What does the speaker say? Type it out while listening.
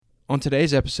On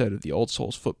today's episode of the Old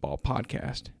Souls Football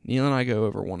Podcast, Neil and I go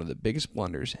over one of the biggest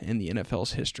blunders in the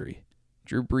NFL's history,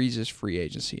 Drew Brees' free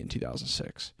agency in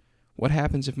 2006. What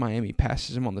happens if Miami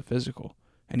passes him on the physical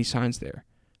and he signs there?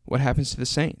 What happens to the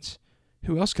Saints?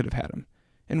 Who else could have had him?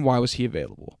 And why was he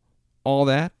available? All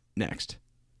that next.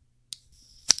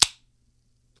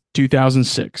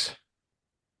 2006.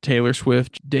 Taylor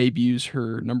Swift debuts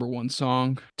her number one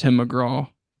song, Tim McGraw.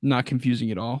 Not confusing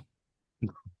at all.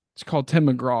 It's called Tim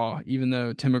McGraw, even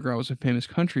though Tim McGraw was a famous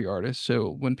country artist. So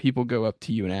when people go up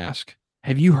to you and ask,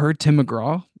 have you heard Tim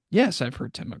McGraw? Yes, I've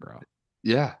heard Tim McGraw.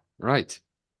 Yeah, right.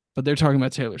 But they're talking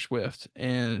about Taylor Swift.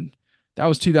 And that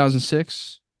was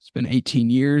 2006. It's been 18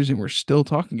 years, and we're still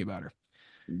talking about her.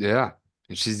 Yeah,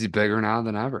 and she's bigger now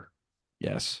than ever.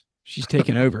 Yes, she's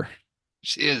taken over.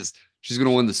 She is. She's going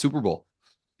to win the Super Bowl.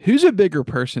 Who's a bigger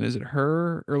person? Is it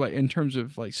her, or like in terms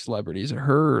of like celebrity, is it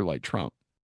her or like Trump?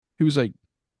 Who's like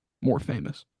more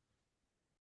famous?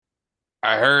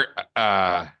 I heard,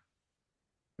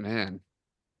 man,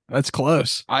 That's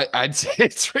close. I'd say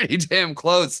it's pretty damn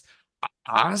close.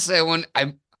 Honestly,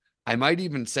 I might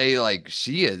even say like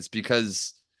she is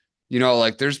because,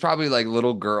 like there's probably like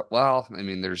little girl. Well, I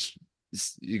mean,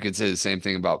 you could say the same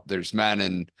thing about there's men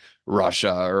in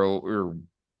Russia or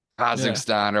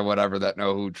Kazakhstan or whatever that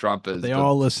know who Trump is. They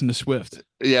all listen to Swift.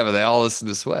 Yeah, but they all listen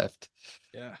to Swift.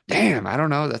 Yeah. Damn, I don't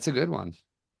know. That's a good one.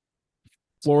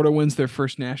 Florida wins their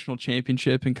first national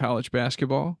championship in college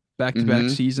basketball.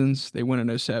 Back-to-back seasons. They win in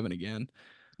 2007 again.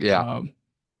 Yeah.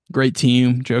 Great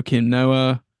team. Joakim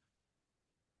Noah,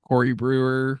 Corey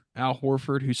Brewer, Al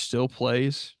Horford, who still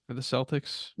plays for the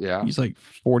Celtics. Yeah. He's like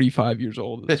 45 years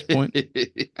old at this point.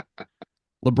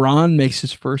 LeBron makes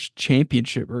his first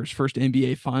championship or his first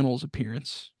NBA Finals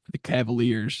appearance for the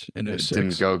Cavaliers in 2006. It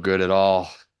didn't go good at all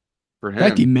for him. In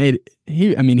fact, he made it.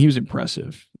 He was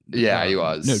impressive. Yeah, he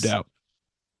was. No doubt.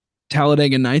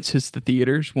 Talladega Nights hits the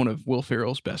theaters, one of Will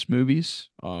Ferrell's best movies.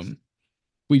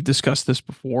 We've discussed this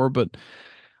before, but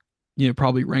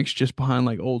probably ranks just behind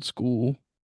like Old School.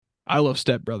 I love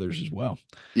Step Brothers as well.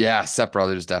 Yeah, Step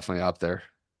Brothers definitely up there.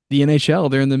 The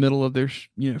NHL, they're in the middle of their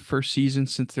first season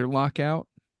since their lockout,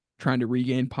 trying to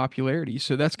regain popularity.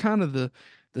 So that's kind of the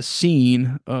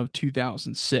scene of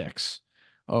 2006,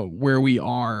 where we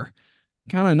are,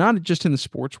 kind of not just in the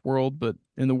sports world, but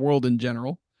in the world in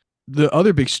general. The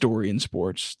other big story in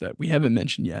sports that we haven't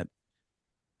mentioned yet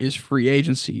is free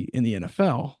agency in the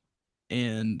NFL.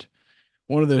 And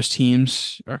one of those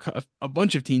teams, or a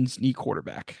bunch of teams, need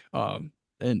quarterback, and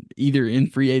either in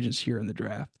free agency or in the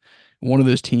draft. One of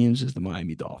those teams is the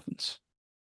Miami Dolphins.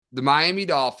 The Miami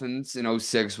Dolphins in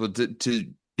 2006, to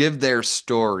give their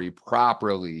story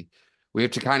properly, we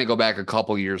have to kind of go back a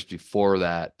couple years before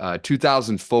that.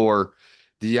 2004,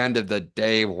 the end of the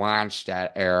Dave Wannstedt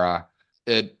era,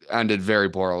 it ended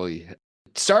very poorly. It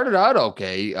started out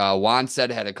okay. Wannstedt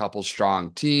had a couple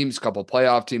strong teams, couple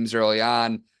playoff teams early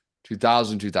on,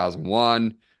 2000,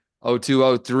 2001,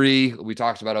 02, 03. We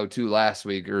talked about 02 last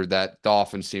week, or that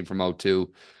Dolphins team from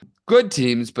 02. Good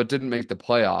teams, but didn't make the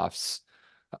playoffs.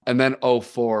 And then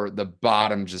 04, the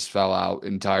bottom just fell out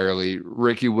entirely.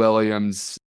 Ricky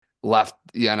Williams left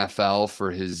the NFL for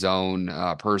his own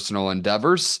personal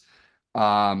endeavors.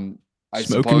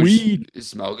 Smoking weed,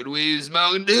 smoking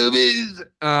doobies.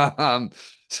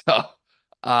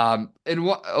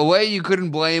 In a way you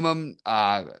couldn't blame him.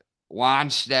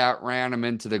 Wannstedt ran him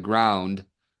into the ground,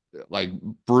 like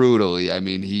brutally. I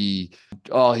mean,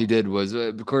 all he did was,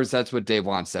 of course, that's what Dave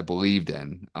Wannstedt believed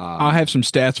in. I'll have some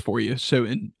stats for you. So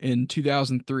in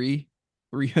 2003,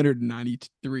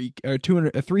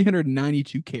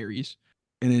 392 carries,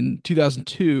 and in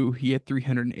 2002 he had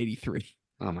 383.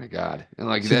 Oh my God. And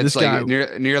like, so that's like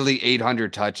nearly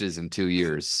 800 touches in 2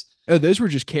 years. Oh, those were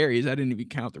just carries. I didn't even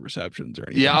count the receptions or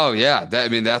anything. Yeah. Oh yeah.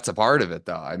 That's a part of it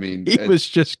though. I mean, he was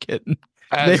just getting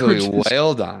absolutely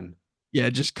wailed on. Yeah.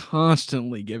 Just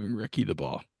constantly giving Ricky the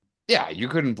ball. Yeah. You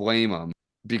couldn't blame them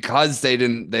because they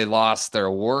lost their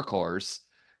workhorse.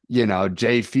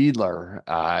 Jay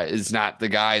Fiedler is not the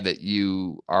guy that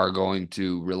you are going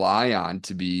to rely on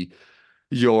to be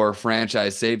your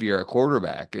franchise savior at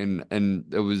quarterback. And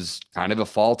it was kind of a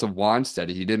fault of Wannstedt.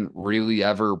 He didn't really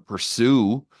ever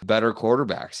pursue better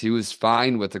quarterbacks. He was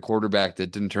fine with a quarterback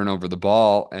that didn't turn over the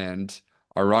ball and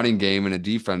a running game and a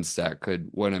defense that could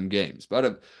win him games.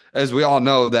 But as we all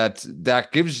know, that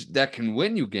can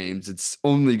win you games. It's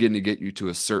only going to get you to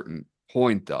a certain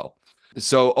point though.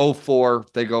 So 04,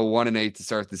 they go 1-8 to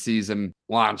start the season.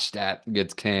 Wannstedt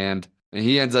gets canned. And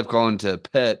he ends up going to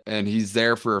Pitt, and he's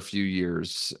there for a few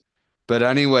years. But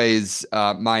anyways,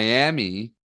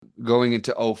 Miami, going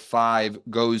into 05,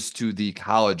 goes to the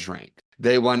college rank.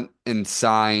 they went and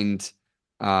signed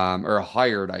or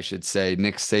hired, I should say,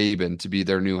 Nick Saban to be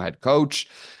their new head coach.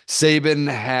 Saban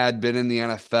had been in the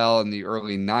NFL in the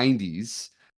early 90s.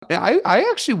 I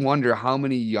actually wonder how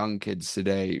many young kids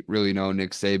today really know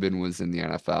Nick Saban was in the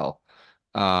NFL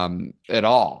at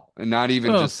all, and not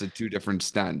even Well, just the two different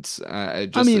stints. I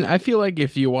mean, I feel like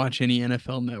if you watch any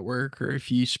NFL Network or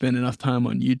if you spend enough time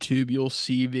on YouTube, you'll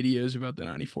see videos about the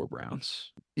 '94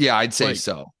 Browns. Yeah, I'd say Like,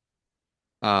 so.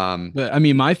 Um, but I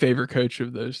mean, my favorite coach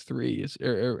of those three is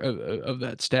of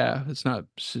that staff. It's not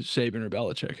Saban or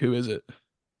Belichick. Who is it?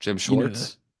 Jim You know the.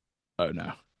 Schwartz. Oh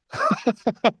no,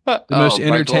 the most Oh, Michael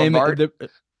entertainment Lombard,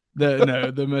 the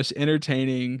no the most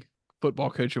entertaining football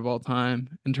coach of all time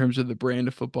in terms of the brand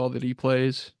of football that he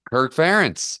plays. Kirk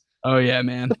Ferentz. Oh yeah,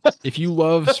 man. If you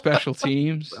love special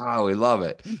teams Oh, we love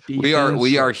it. and We defense,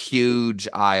 are like huge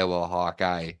Iowa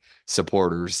Hawkeye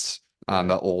supporters on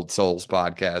yeah, the Old Souls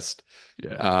podcast.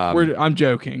 yeah. Um, I'm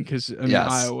joking because I mean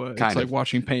yes, Iowa, it's kind like of.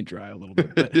 watching paint dry a little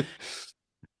bit, but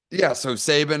Yeah, so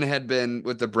Saban had been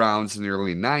with the Browns in the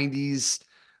early 90s,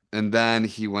 and then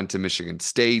he went to Michigan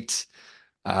State.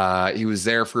 He was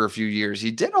there for a few years.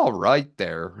 He did all right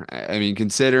there. I mean,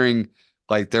 considering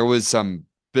like there was some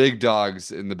big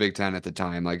dogs in the Big Ten at the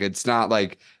time. Like it's not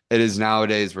like it is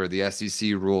nowadays where the SEC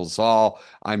rules all.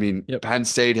 I mean, yep. Penn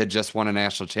State had just won a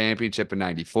national championship in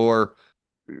 94.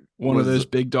 One of Was those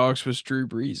big dogs was Drew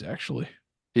Brees, actually.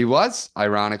 he was,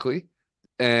 ironically.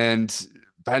 And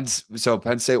Penn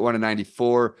State won in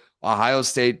 94. Ohio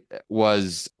State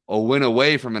was a win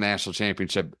away from a national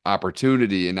championship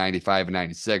opportunity in 95 and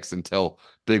 96 until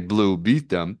Big Blue beat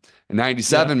them. In Yeah.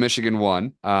 97, Michigan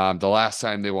won. The last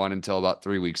time they won until about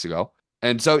 3 weeks ago.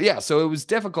 And so, yeah, so it was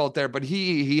difficult there, but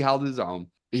he held his own.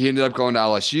 He ended up going to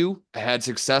LSU, had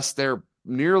success there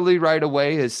nearly right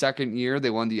away. His second year, they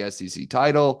won the SEC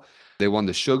title. They won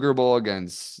the Sugar Bowl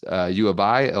against U of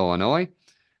I, Illinois.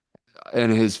 In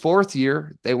his fourth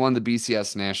year, they won the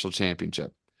BCS national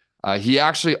championship. He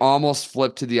actually almost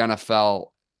flipped to the NFL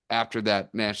after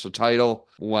that national title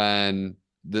when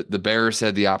the Bears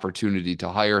had the opportunity to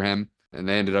hire him, and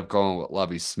they ended up going with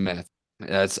Lovie Smith.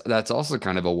 That's also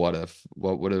kind of a what if.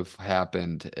 What would have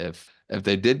happened if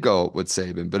they did go with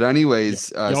Saban? But Y-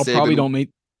 anyways, y'all probably Saban, don't make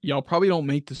y'all probably don't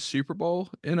make the Super Bowl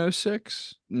in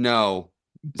 '06, no,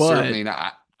 but certainly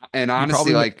not. And you honestly,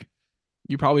 probably ma- like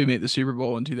you probably made the Super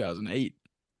Bowl in 2008,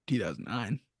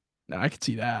 2009. Now I could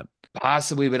see that.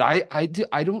 possibly, but I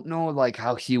don't know like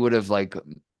how he would have like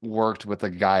worked with a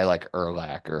guy like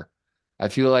Urlacher. I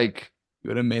feel like You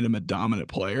would have made him a dominant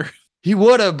player. he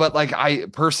would have, but like I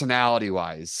personality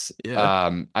wise,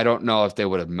 Yeah. I don't know if they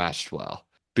would have meshed well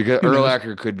because Who knows?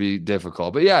 Urlacher could be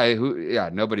difficult. But yeah,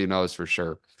 nobody knows for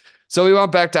sure. So he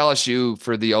went back to LSU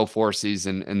for the '04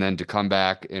 season and then to come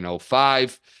back in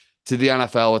 '05 to the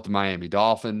NFL with the Miami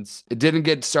Dolphins. It didn't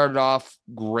get started off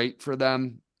great for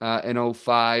them in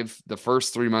 '05. The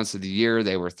first 3 months of the year,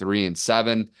 they were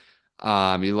 3-7.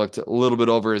 He looked a little bit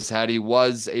over his head. He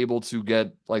was able to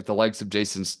get like the likes of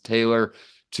Jason Taylor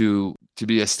to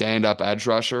be a stand-up edge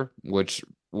rusher, which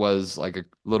was like a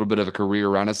little bit of a career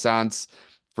renaissance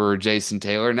for Jason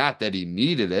Taylor. Not that he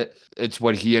needed it. It's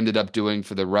what he ended up doing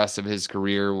for the rest of his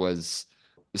career was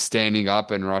standing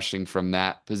up and rushing from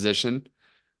that position.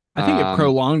 I think it Um,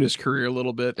 prolonged his career a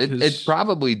little bit it because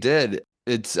probably did.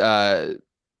 It's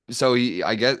so he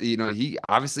I guess he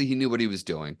obviously he knew what he was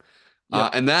doing.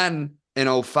 yep, And then in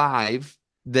 '05,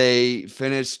 they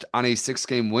finished on a 6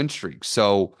 game win streak.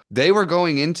 So they were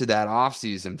going into that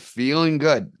offseason feeling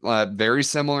good, very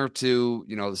similar to,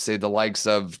 say the likes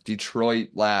of Detroit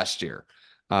last year.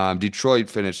 Detroit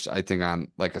finished, I think, on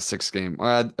like a 6 game.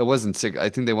 It wasn't six. I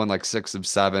think they won like 6 of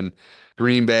 7.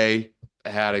 Green Bay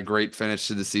had a great finish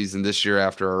to the season this year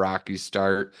after a rocky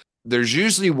start. There's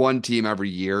usually one team every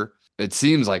year. It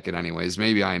seems like it, anyways.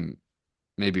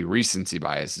 Maybe recency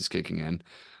bias is kicking in.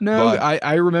 no, But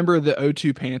I remember the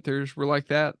 '02 Panthers were like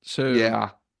that. So yeah,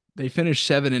 they finished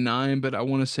 7-9, but I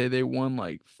want to say they won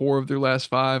like four of their last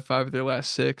five of their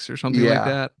last six, or something like yeah.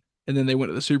 that. And then they went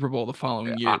to the Super Bowl the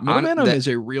following year. On Momentum that is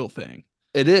a real thing.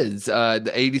 it is.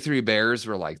 The '83 Bears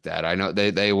were like that. I know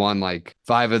they won like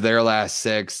 5 of their last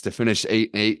 6 to finish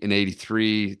 8-8 in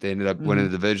 '83. They ended up winning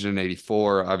Hmm. the division in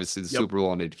 '84, obviously the Yep. Super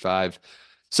Bowl in '85.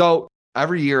 So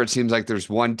every year it seems like there's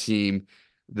one team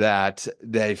that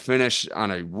they finish on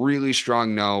a really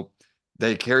strong note.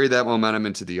 They carry that momentum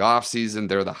into the offseason.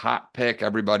 They're the hot pick.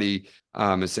 Everybody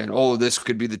is saying, oh, this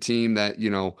could be the team that,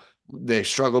 they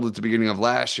struggled at the beginning of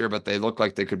last year, but they look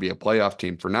like they could be a playoff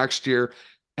team for next year.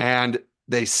 And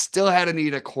they still had to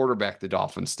need a quarterback, the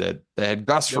Dolphins did. They had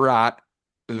Gus Yep. Frerotte,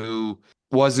 who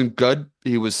wasn't good.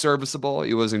 He was serviceable.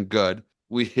 He wasn't good.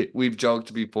 we've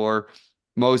joked before,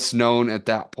 most known at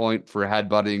that point for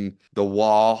headbutting the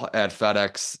wall at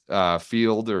FedEx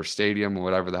Field or Stadium or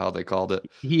whatever the hell they called it.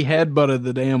 He headbutted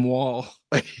the damn wall.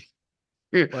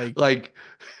 Like, Like,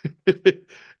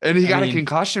 and he I got a mean,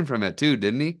 concussion from it too,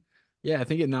 didn't he? yeah, I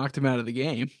think it knocked him out of the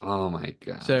game. Oh my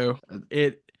God. So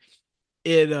it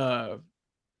it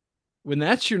when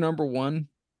that's your number one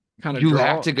kind of draw,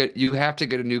 You have to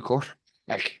get a new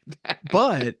quarterback.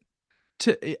 but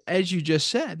as you just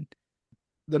said,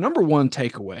 the number one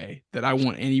takeaway that I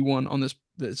want anyone on this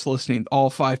that's listening, all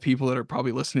five people that are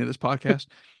probably listening to this podcast,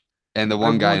 And the I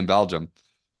one guy in want, Belgium.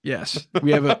 yes,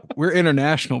 we're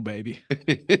international, baby.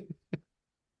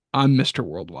 I'm Mr.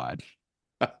 Worldwide,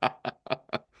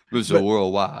 Mr. but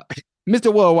Worldwide.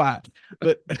 Mr. Worldwide.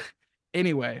 But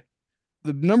anyway,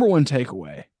 the number one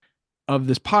takeaway of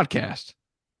this podcast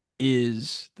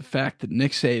is the fact that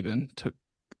Nick Saban took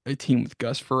a team with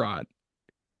Gus Frerotte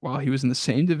while he was in the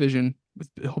same division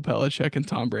with Bill Belichick and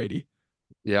Tom Brady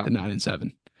Yeah. to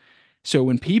 9-7. So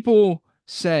when people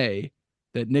say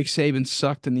that Nick Saban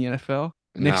sucked in the NFL,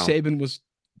 Nick No, Saban was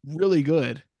really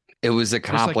good. it was a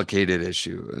Just like complicated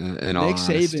issue in all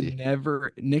honesty.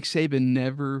 Nick Saban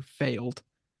never failed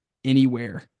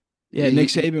anywhere. Yeah, Nick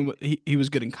He- Saban he was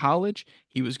good in college,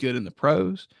 he was good in the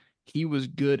pros, he was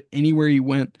good anywhere he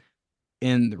went.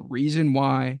 And the reason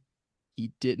why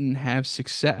he didn't have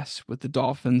success with the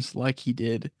Dolphins like he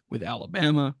did with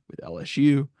Alabama, with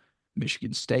LSU,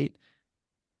 Michigan State,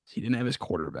 he didn't have his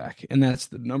quarterback. And that's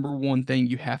the number one thing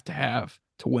you have to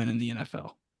win in the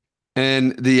NFL.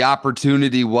 and the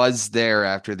opportunity was there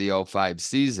after the '05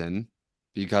 season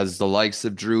because the likes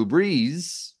of Drew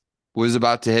Brees was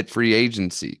about to hit free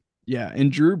agency. Yeah.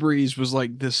 And Drew Brees was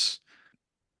like this.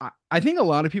 I think a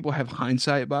lot of people have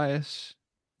hindsight bias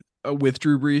with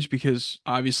Drew Brees because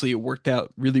obviously it worked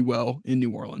out really well in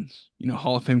New Orleans. You know,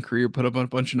 Hall of Fame career, put up a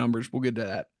bunch of numbers. We'll get to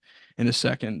that in a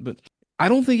second. But I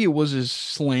don't think it was as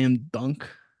slam dunk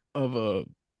of a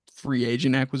free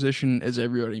agent acquisition as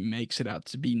everybody makes it out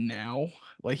to be now.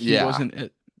 Like he Yeah. wasn't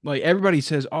at, like everybody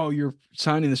says, oh, you're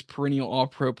signing this perennial all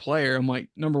pro player. I'm like,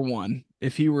 number one,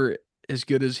 if he were as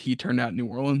good as he turned out in New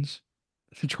Orleans,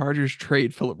 the Chargers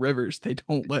trade Phillip Rivers. They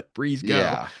don't let Breeze go.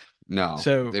 Yeah. No,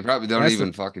 So they probably don't that's the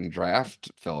even fucking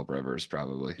draft Phillip Rivers,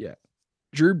 probably. yeah.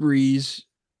 Drew Brees,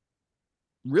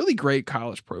 really great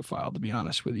college profile, to be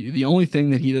honest with you. The only thing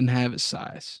that he doesn't have is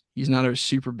size. He's not a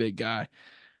super big guy,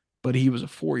 but he was a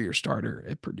 4-year starter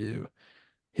at Purdue.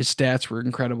 His stats were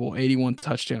incredible: 81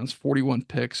 touchdowns, 41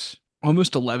 picks,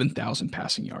 almost 11,000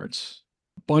 passing yards.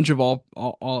 A bunch of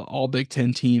all Big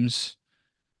Ten teams.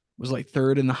 Was like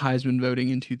third in the Heisman voting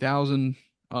in 2000.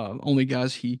 Only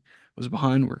guys he was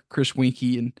behind were Chris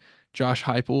Winkie and Josh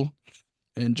Heupel.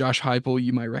 And Josh Heupel,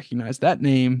 you might recognize that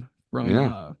name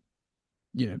from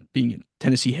Yeah. being a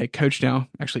Tennessee head coach now.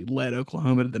 Actually led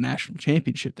Oklahoma to the national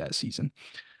championship that season.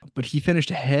 But he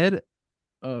finished ahead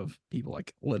of people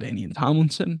like LaDainian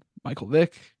Tomlinson, Michael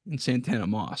Vick, and Santana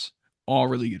Moss, all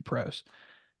really good pros.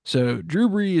 So Drew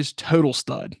Brees, total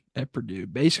stud at Purdue,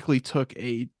 basically took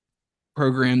a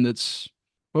program that's,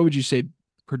 what would you say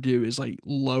Purdue is, like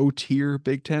low tier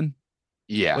Big Ten? Like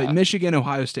Yeah. Michigan,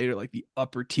 Ohio State are like the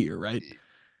upper tier, right?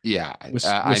 Yeah. I mean,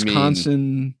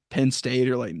 Wisconsin, Penn State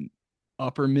are like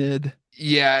upper mid.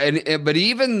 yeah. But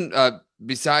even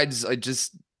besides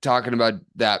just talking about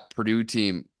that Purdue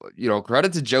team,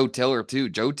 credit to Joe Tiller too.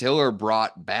 Joe Tiller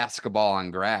brought basketball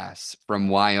on grass from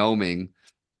Wyoming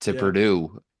to Yeah.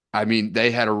 Purdue. I mean,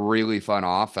 they had a really fun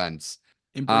offense.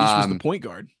 And Brees was the Um, point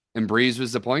guard. and Breeze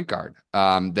was the point guard.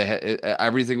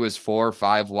 Everything was 4 or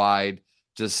 5 wide,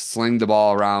 just sling the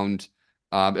ball around.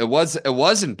 It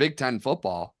wasn't Big Ten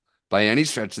football by any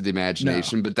stretch of the No,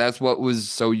 imagination, but that's what was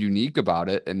so unique about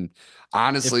it. And it fe-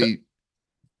 honestly,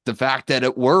 the fact that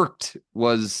it worked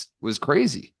was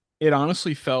crazy. it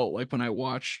honestly felt like when I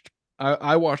watched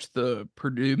the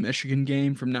Purdue Michigan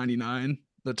game from '99,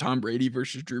 the Tom Brady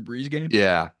versus Drew Brees game,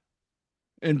 Yeah,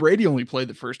 and Brady only played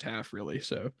the first half really.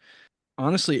 So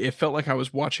honestly, it felt like I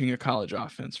was watching a college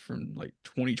offense from like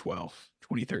 2012,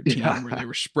 2013, where yeah, they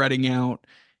were spreading out.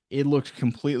 It looked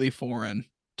completely foreign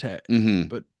to, hmm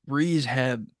but Breeze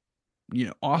had,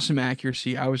 awesome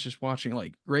accuracy. I was just watching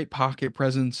like great pocket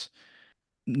presence.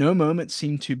 No moment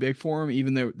seemed too big for him,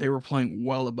 even though they were playing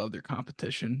well above their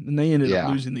competition. And they ended up yeah.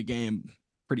 losing the game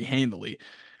pretty handily.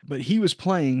 But he was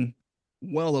playing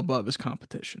well above his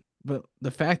competition. But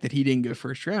the fact that he didn't go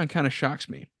first round kind of shocks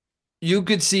me. You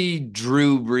could see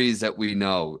Drew Brees that we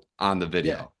know on the Yeah.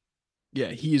 video.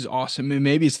 Yeah, he's awesome. And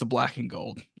maybe it's the black and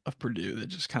gold of Purdue that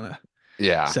just kind of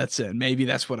Yeah, sets in. Maybe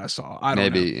that's what I saw. I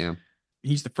don't know. maybe. Yeah.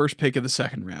 He's the first pick of the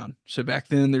second round. So back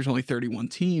then there's only 31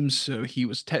 teams, so he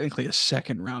was technically a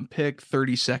second round pick,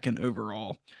 32nd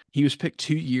overall. He was picked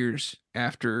 2 years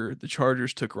after the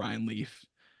Chargers took Ryan Leaf,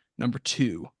 number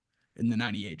 2 in the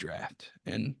 98 draft.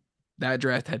 And that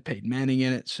draft had Peyton Manning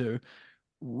in it, so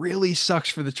really sucks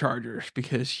for the Chargers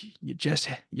because you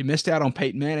missed out on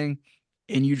Peyton Manning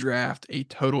and you draft a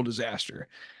total disaster.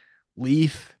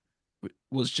 Leaf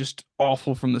was just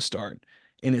awful from the start.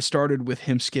 And it started with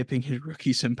him skipping his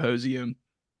rookie symposium.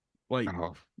 Like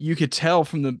Oh, you could tell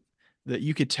from that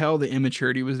you could tell the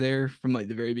immaturity was there from like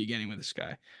the very beginning with this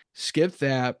guy. Skipped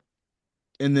that.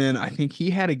 And then I think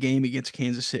he had a game against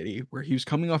Kansas City where he was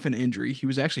coming off an injury. He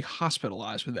was actually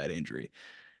hospitalized with that injury.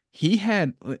 He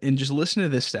had, and just listen to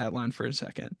this stat line for a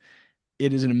second.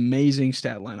 It is an amazing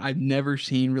stat line. I've never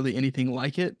seen really anything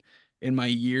like it in my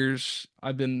years.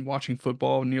 I've been watching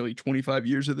football nearly 25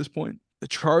 years at this point. The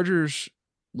Chargers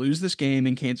lose this game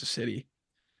in Kansas City.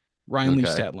 Ryan Leaf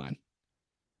okay. stat line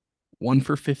 1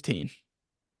 for 15.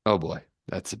 Oh boy.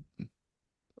 That's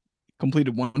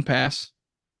Completed one pass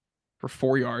for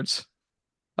 4 yards,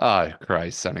 oh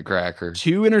Christ on a cracker.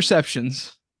 2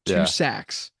 interceptions, two Yeah.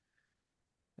 sacks.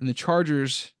 And the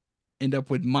Chargers end up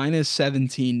with minus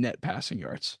 17 net passing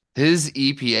yards. His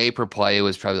EPA per play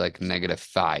was probably like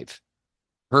 -5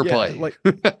 per Yeah, play. like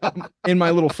in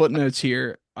my little footnotes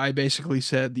here, I basically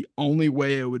said the only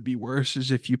way it would be worse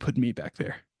is if you put me back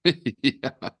there.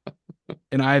 Yeah.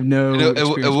 And I have no It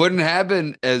experience. wouldn't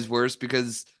happen as worse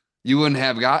because you wouldn't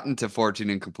have gotten to 14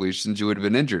 incompletions. You would have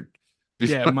been injured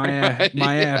Yeah, before. my Yeah.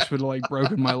 ass would have like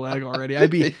broken my leg already. I'd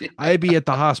be at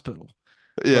the hospital.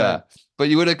 But Yeah. But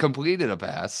you would have completed a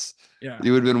pass. yeah,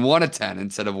 You would have been 1 of 10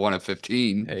 instead of 1 of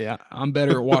 15. yeah, I'm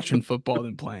better at watching football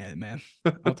than playing it, man.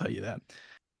 I'll tell you that.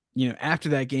 After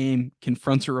that game,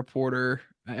 confronts a reporter.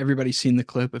 Everybody's seen the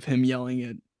clip of him yelling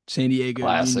at San Diego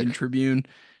Union Classic. Tribune.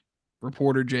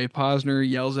 Reporter Jay Posner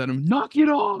yells at him, "Knock it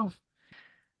off."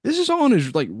 This is all in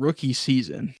his like rookie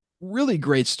season. Really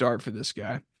great start for this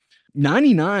guy.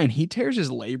 99, he tears his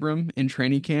labrum in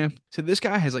training camp. So this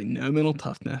guy has like no mental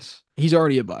toughness. He's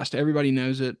already a bust. Everybody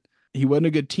knows it. He wasn't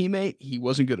a good teammate. He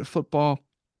wasn't good at football.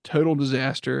 Total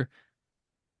disaster.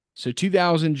 So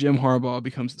 2000, Jim Harbaugh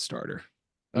becomes the starter.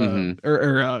 Hmm.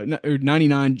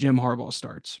 99, Jim Harbaugh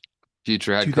starts.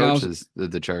 Future head 2000, coaches, the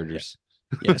yeah, Chargers.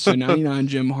 yeah. So 99,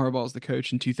 Jim Harbaugh is the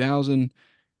coach. In 2000,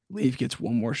 Leaf gets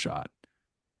one more shot.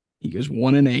 He goes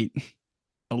 1-8,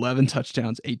 11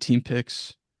 touchdowns, 18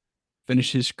 picks.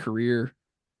 Finish his career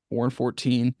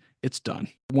 4-14. It's done.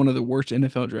 One of the worst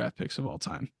NFL draft picks of all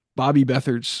time. Bobby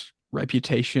Beathard's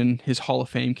reputation, his Hall of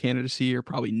Fame candidacy are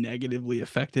probably negatively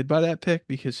affected by that pick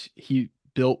because he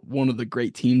built one of the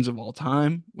great teams of all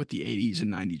time with the 80s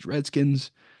and 90s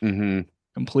Redskins. Hmm.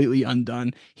 Completely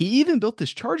undone. He even built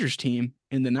this Chargers team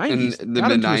in the In 90s, the got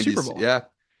mid him to a Super 90s. Bowl. Yeah,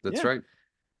 that's Yeah, right.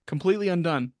 completely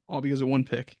undone, all because of one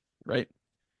pick, right?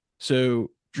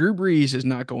 So Drew Brees is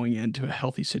not going into a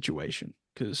healthy situation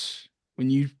because when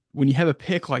you have a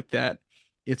pick like that,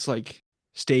 it's like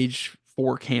stage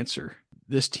 4 cancer.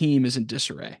 This team is in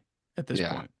disarray at this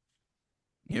Yeah.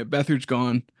 point. Beathard's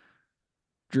gone.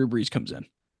 Drew Brees comes in.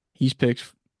 He's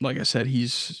picked, like I said,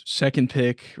 he's second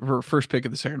pick or first pick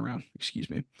of the second round. Excuse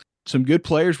me. Some good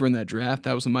players were in that draft.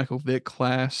 That was the Michael Vick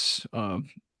class.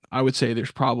 I would say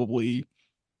there's probably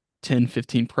 10,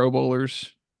 15 Pro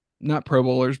Bowlers, not Pro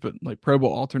Bowlers, but like Pro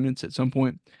Bowl alternates at some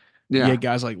point. You Yeah. had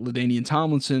guys like LaDainian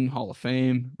Tomlinson, Hall of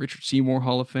Fame, Richard Seymour,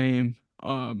 Hall of Fame,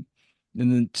 and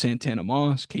then Santana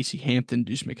Moss, Casey Hampton,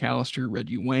 Deuce McAllister,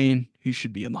 Reggie Wayne, who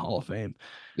should be in the Hall of Fame,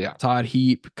 Yeah. Todd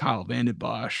Heap, Kyle Vanden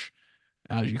Bosch,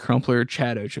 Algie Crumpler,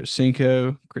 Chad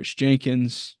Ochocinco, Chris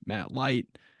Jenkins, Matt Light,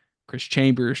 Chris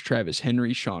Chambers, Travis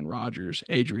Henry, Sean Rogers,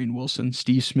 Adrian Wilson,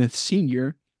 Steve Smith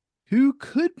Sr., who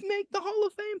could make the Hall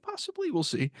of Fame, possibly. We'll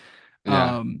see.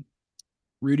 Yeah.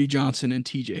 Rudy Johnson and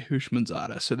TJ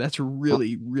Hushmanzada. So that's a Well,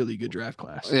 really, really good draft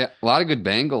class. yeah. A lot of good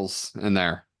Bengals in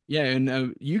there. Yeah,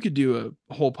 and you could do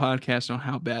a whole podcast on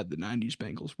how bad the 90s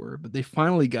Bengals were, but they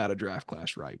finally got a draft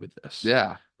class right with this,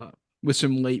 Yeah. with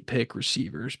some late pick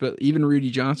receivers. But even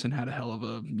Rudy Johnson had a hell of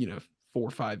a, 4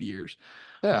 or 5 years.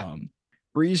 Yeah.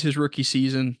 Brees, his rookie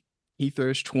season, he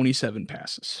throws 27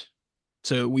 passes.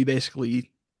 So we basically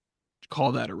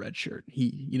call that a red shirt.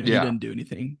 He Yeah. didn't do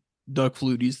anything. Doug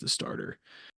Flutie's the starter.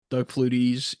 Doug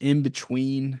Flutie's in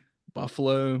between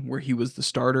Buffalo, where he was the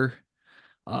starter,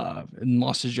 and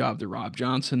lost his job to Rob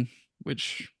Johnson,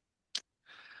 which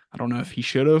I don't know if he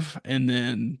should have. And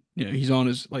then, he's on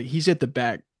he's at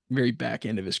the very back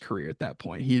end of his career at that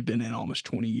point. He had been in almost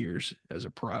 20 years as a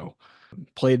pro,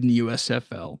 played in the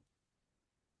USFL.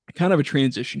 Kind of a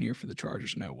transition year for the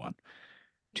Chargers in 01.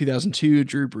 2002,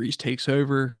 Drew Brees takes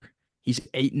over. He's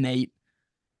 8-8.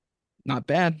 Not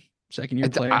bad. Second year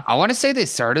player. I want to say they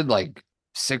started like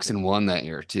 6-1 that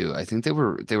year too. I think they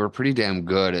were pretty damn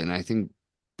good, and I think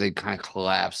they kind of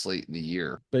collapsed late in the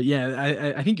year. But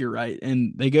yeah, I think you're right.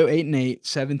 And they go 8-8,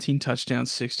 17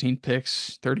 touchdowns, 16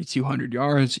 picks, 3,200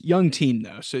 yards. Young team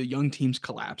though, so young teams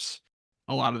collapse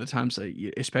a lot of the times, like,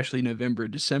 especially November,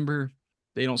 December.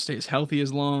 They don't stay as healthy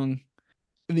as long.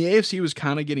 And the AFC was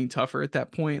kind of getting tougher at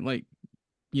that point. Like,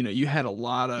 you had a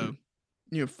lot of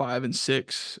 5 and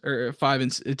 6 or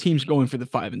teams going for the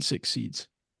 5 and 6 seeds.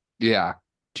 Yeah,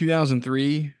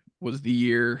 2003 was the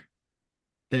year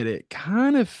that it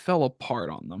kind of fell apart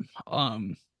on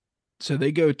them. So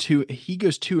he goes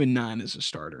 2-9 as a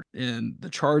starter, and the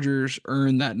Chargers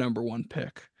earn that number one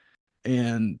pick.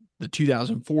 And the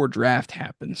 2004 draft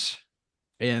happens,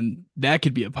 and that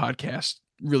could be a podcast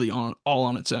really on all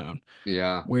on its own,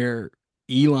 yeah, where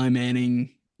Eli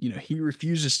Manning, he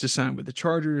refuses to sign with the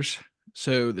Chargers.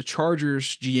 So the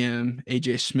Chargers GM,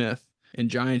 AJ Smith, and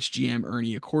Giants GM,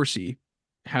 Ernie Accorsi,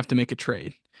 have to make a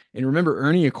trade. And remember,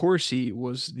 Ernie Accorsi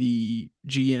was the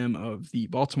GM of the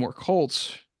Baltimore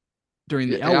Colts during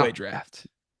the yeah, Elway draft.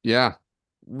 yeah.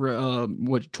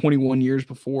 21 years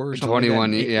before or something like that.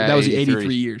 21, yeah, That was the 83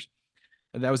 83. years.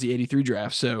 That was the 83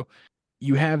 draft. So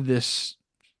you have this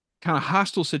kind of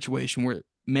hostile situation where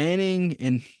Manning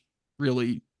and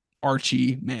really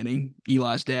Archie Manning,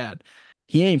 Eli's dad,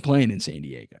 he ain't playing in San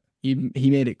Diego. He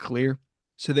made it clear.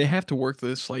 So they have to work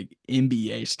this like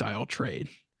NBA style trade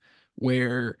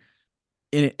where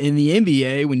in the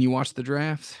NBA, when you watch the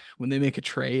draft, when they make a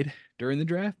trade during the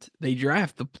draft, they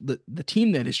draft the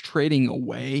team that is trading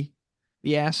away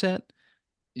the asset.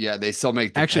 Yeah, they still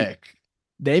make the Actually, pick.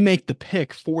 they make the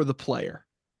pick for the player,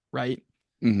 right?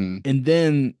 Hmm. And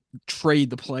then trade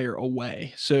the player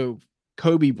away. So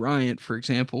Kobe Bryant, for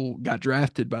example, got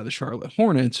drafted by the Charlotte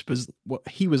Hornets, but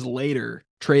he was later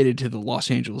traded to the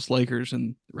Los Angeles Lakers,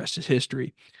 and the rest is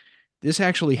history. This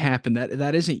actually happened.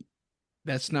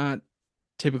 That's not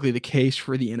typically the case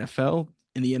for the NFL.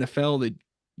 In the NFL,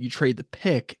 you trade the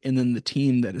pick, and then the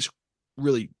team that is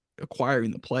really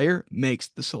acquiring the player makes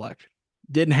the selection.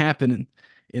 Didn't happen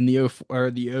in the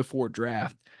 04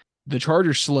 draft. The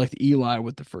Chargers select Eli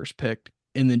with the first pick,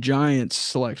 and the Giants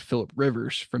select Philip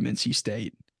Rivers from NC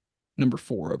State, number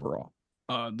 4 overall.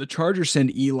 The Chargers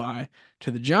send Eli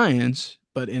to the Giants,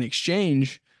 but in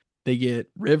exchange, they get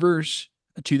Rivers,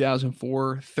 a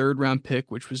 2004 third round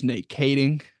pick, which was Nate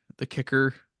Kading, the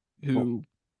kicker, who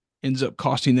ends up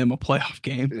costing them a playoff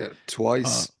game. Yeah,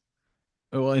 twice.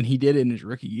 Well, and he did it in his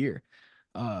rookie year.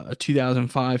 A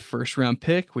 2005 first round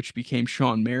pick, which became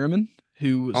Sean Merriman,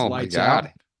 who was Oh my lights out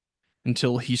God.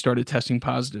 until he started testing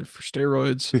positive for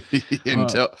steroids.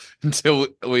 Uh, until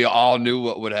we all knew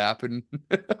what would happen.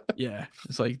 yeah,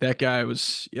 it's like that guy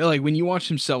was like when you watch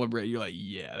him celebrate, you're like,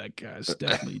 yeah, that guy's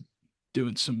definitely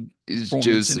doing some He's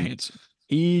performance juicing. enhancing.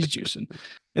 He's juicing,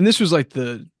 and this was like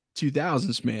the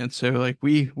 2000s, man. So like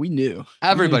we knew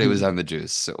Everybody was on the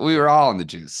juice. We were all on the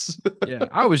juice. Yeah,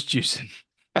 I was juicing.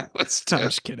 I was I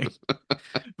was kidding.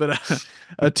 But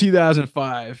a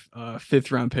 2005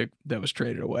 fifth round pick that was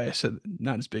traded away, so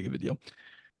not as big of a deal.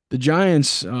 The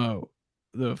Giants,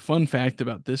 the fun fact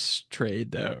about this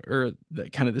trade, though, or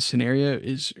that kind of the scenario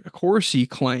is, Corsi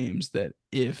claims that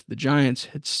if the Giants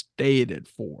had stayed at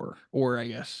 4, or I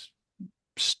guess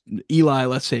Eli,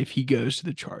 let's say if he goes to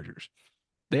the Chargers,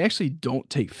 they actually don't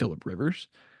take Philip Rivers,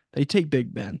 they take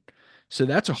Big Ben. So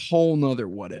that's a whole nother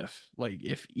what if. Like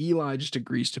if Eli just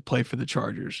agrees to play for the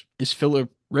Chargers, is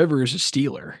Philip Rivers a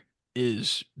Steeler?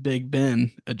 Is Big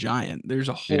Ben a Giant? There's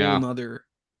a whole Yeah. nother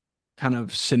kind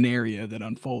of scenario that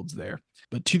unfolds there.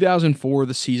 But 2004,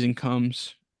 the season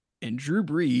comes, and Drew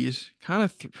Brees kind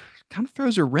of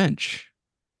throws a wrench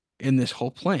in this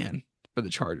whole plan for the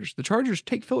Chargers. The Chargers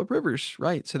take Philip Rivers,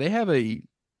 right? So they have a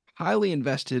highly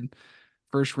invested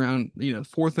first round,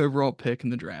 4th overall pick in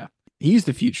the draft. He's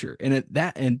the future.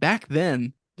 And back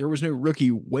then there was no rookie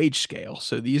wage scale.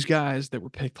 So these guys that were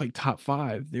picked like top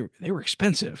 5, they were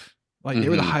expensive. Like they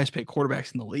were the Hmm. highest paid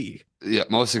quarterbacks in the league. Yeah,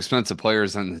 most expensive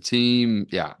players on the team.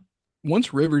 Yeah.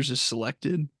 Once Rivers is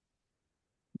selected,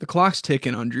 the clock's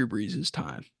ticking on Drew Brees'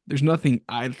 time. There's nothing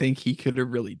I think he could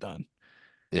have really done.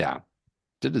 Yeah.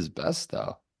 Did his best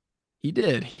though. He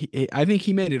did. I think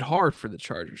he made it hard for the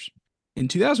Chargers. In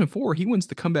 2004, he wins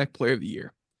the comeback player of the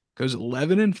year. Goes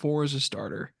 11-4 as a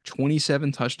starter,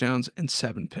 27 touchdowns and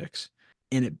 7 picks.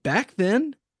 And back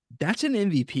then, that's an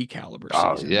MVP caliber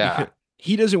Oh season. yeah. Because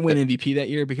he doesn't win MVP that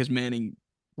year because Manning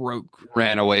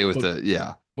Ran away with what, the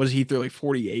yeah. what did he throw, like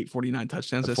 48, 49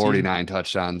 touchdowns The that season? 49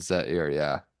 touchdowns that year.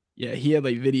 Yeah. Yeah, he had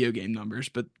like video game numbers,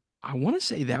 but I want to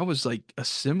say that was like a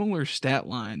similar stat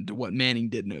line to what Manning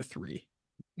did in '03,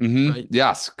 right?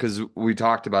 Yes, because we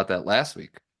talked about that last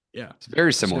week. Yeah. It's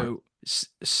very similar. So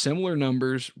similar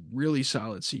numbers, really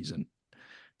solid season.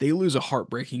 They lose a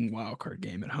heartbreaking wild card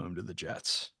game at home to the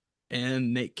Jets.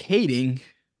 And Nate Kading,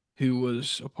 who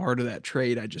was a part of that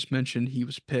trade I just mentioned, he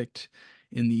was picked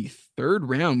in the third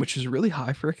round, which is really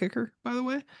high for a kicker, by the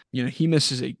way. He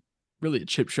misses a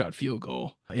chip shot field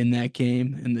goal in that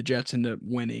game, and the Jets end up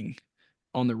winning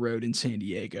on the road in San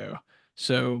Diego.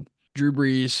 So Drew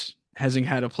Brees hasn't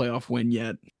had a playoff win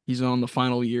yet. He's on the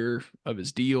final year of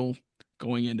his deal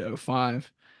going into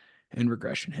 '05, and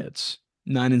regression hits.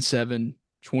 9-7,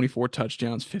 24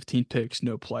 touchdowns, 15 picks,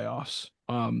 no playoffs.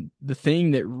 The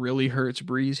thing that really hurts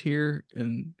Brees here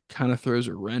and kind of throws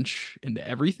a wrench into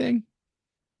everything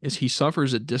is he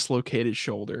suffers a dislocated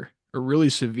shoulder, a really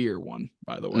severe one,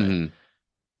 by the way, Hmm.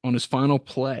 on his final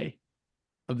play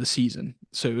of the season.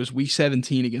 So it was week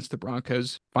 17 against the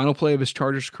Broncos. Final play of his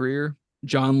Chargers career.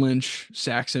 John Lynch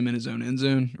sacks him in his own end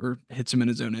zone or hits him in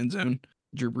his own end zone.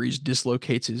 Drew Brees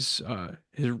dislocates his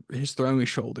throwing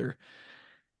shoulder.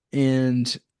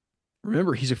 And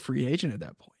remember, he's a free agent at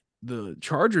that point. The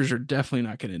Chargers are definitely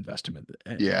not going to invest him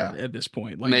Yeah. at this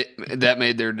point. Like That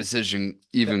made their decision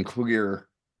even clearer.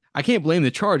 I can't blame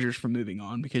the Chargers for moving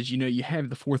on because you have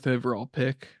the fourth overall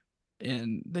pick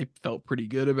and they felt pretty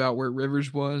good about where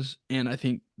Rivers was. And I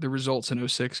think the results in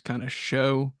 '06 kind of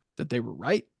show that they were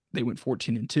right. They went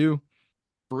 14-2.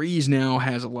 Brees now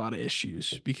has a lot of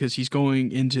issues because he's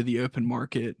going into the open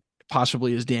market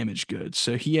possibly as damaged goods.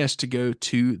 So he has to go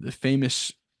to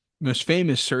the most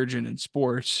famous surgeon in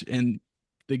sports and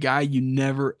the guy you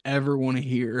never ever want to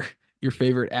hear your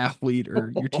favorite athlete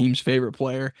or your team's favorite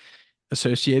player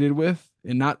associated with.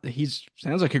 And not he's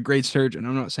sounds like a great surgeon.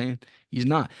 I'm not saying he's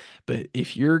not, but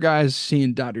if your guy's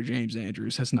seeing Dr. James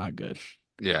Andrews, that's not good.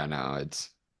 Yeah, no, it's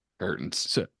hurting.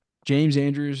 So James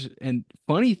Andrews, and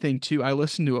funny thing too, I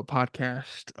listened to a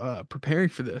podcast preparing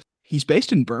for this. He's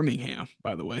based in Birmingham,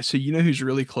 by the way. So you know who's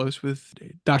really close with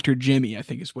Dr. Jimmy, I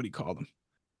think is what he called him.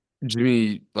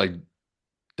 Jimmy, like,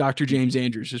 Dr. James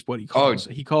Andrews is what oh,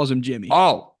 he calls him Jimmy.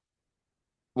 oh,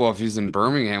 well, if he's in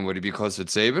Birmingham, would he be close to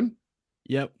Saban?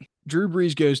 Yep. Drew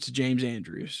Brees goes to James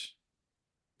Andrews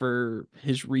for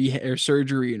his rehab or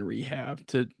surgery and rehab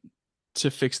to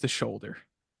fix the shoulder.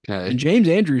 And Okay. James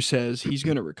Andrews says he's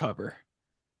going to recover.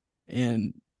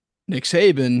 And Nick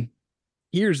Saban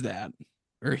hears that,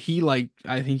 or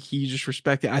I think he just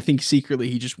respected. I think secretly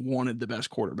he just wanted the best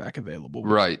quarterback available,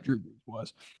 which Right. Drew Brees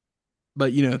was.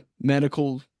 But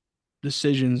medical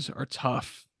decisions are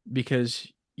tough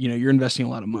because you're investing a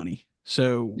lot of money.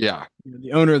 So Yeah.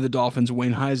 the owner of the Dolphins,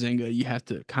 Wayne Huizenga, you have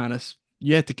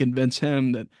to convince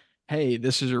him that hey,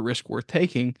 this is a risk worth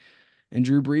taking, and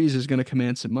Drew Brees is going to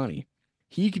command some money.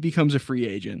 He becomes a free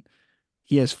agent.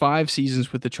 He has 5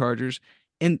 seasons with the Chargers.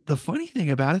 And the funny thing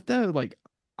about it, though, like,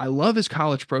 I love his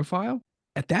college profile.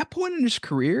 At that point in his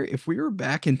career, if we were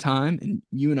back in time and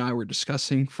you and I were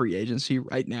discussing free agency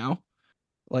right now,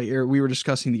 or we were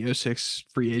discussing the '06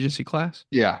 free agency class,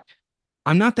 Yeah.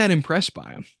 I'm not that impressed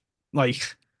by him.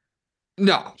 Like,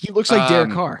 No. he looks like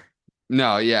Derek Carr.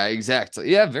 No, yeah,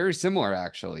 exactly. Yeah, very similar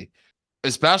actually.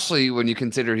 Especially when you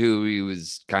consider who he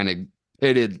was kind of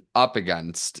pitted up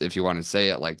against, if you want to say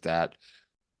it like that.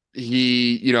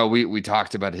 We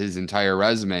talked about his entire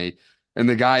resume, and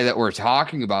the guy that we're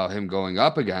talking about him going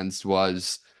up against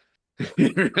was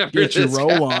remember Get your this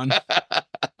roll on. guy?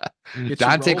 Get your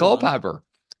Dante roll on. Culpepper.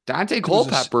 Dante Who was a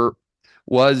Culpepper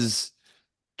was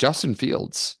Justin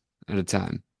Fields at a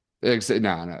time.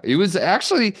 No. he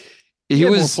He had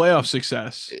more was playoff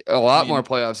success. a I lot more mean,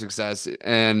 playoff success,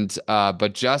 and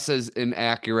but just as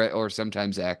inaccurate or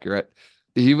sometimes accurate.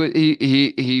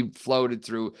 He floated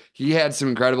through. He had some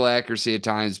incredible accuracy at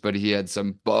times, but he had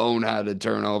some boneheaded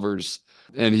turnovers,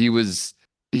 and he was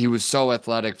so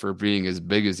athletic for being as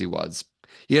big as he was.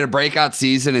 He had a breakout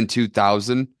season in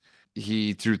 2000.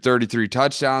 He threw 33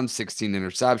 touchdowns, 16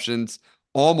 interceptions,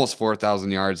 almost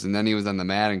 4,000 yards, and then he was on the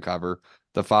Madden cover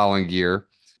the following year.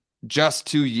 Just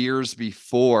 2 years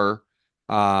before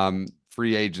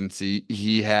free agency,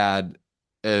 he had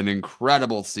an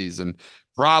incredible season.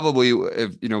 Probably,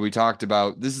 if we talked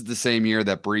about this is the same year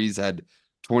that Brees had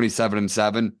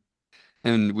 27-7,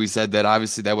 and we said that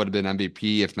obviously that would have been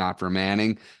MVP if not for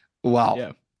Manning. Well,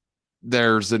 yeah,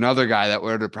 there's another guy that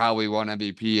would have probably won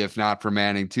MVP if not for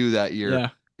Manning too that year, yeah.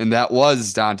 and that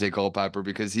was Dante Culpepper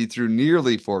because he threw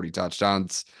nearly 40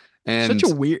 touchdowns. And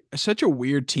Such a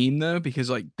weird team though, because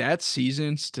like that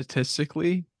season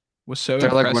statistically was so they're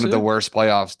like one of the impressive. worst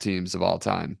playoffs teams of all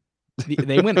time.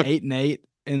 They went 8-8,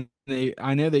 and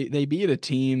I know they beat a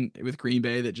team with Green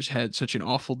Bay that just had such an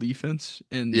awful defense,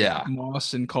 and Yeah.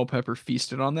 Moss and Culpepper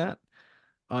feasted on that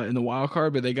in the wild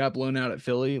card, but they got blown out at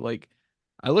Philly. Like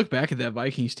I look back at that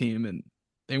Vikings team, and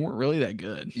they weren't really that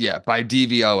good. Yeah. By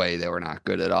DVOA, they were not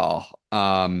good at all.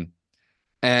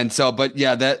 And so, but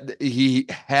yeah, that he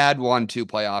had won 2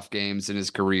 playoff games in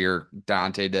his career.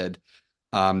 Dante did,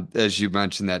 as you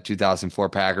mentioned, that 2004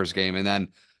 Packers game, and then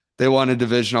they won a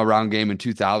divisional round game in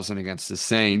 2000 against the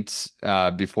Saints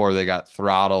before they got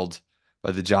throttled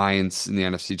by the Giants in the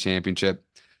NFC Championship.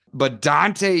 But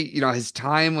Dante, his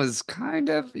time was kind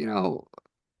of,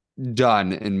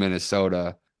 done in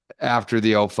Minnesota after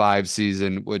the '05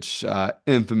 season, which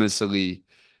infamously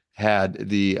had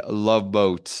the Love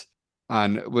Boat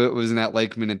on, wasn't that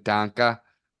Lake Minnetonka?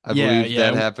 I Yeah, believe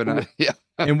that yeah, happened on, yeah.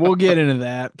 and we'll get into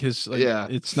that because like Yeah.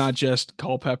 it's not just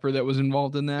Culpepper that was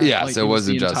involved in that. Yeah. Like So it it was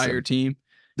the wasn't just entire him. team.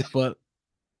 But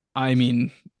I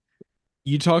mean,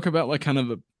 you talk about like kind of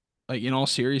a like in all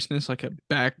seriousness, like a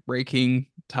back-breaking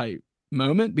type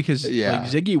moment because like Yeah.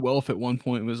 Ziggy Wolf at one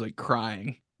point was like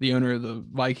crying. The owner of the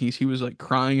Vikings, he was like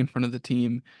crying in front of the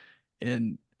team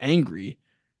and angry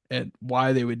at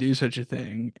why they would do such a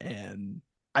thing. And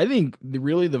I think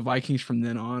really the Vikings from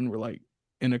then on were like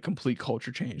in a complete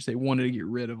culture change. They wanted to get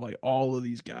rid of like all of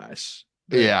these guys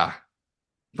that Yeah.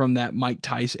 from that Mike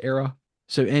Tice era.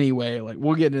 So anyway, like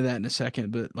we'll get into that in a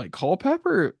second, but like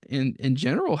Culpepper in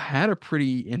general had a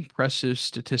pretty impressive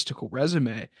statistical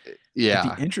resume. But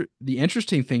Yeah. the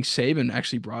interesting thing Saban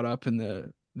actually brought up in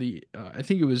the I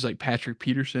think it was like Patrick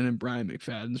Peterson and Brian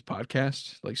McFadden's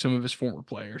podcast, like some of his former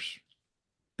players.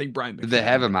 I think Brian Did they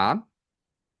have McFadden him did. on?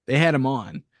 They had him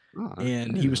on, Oh, I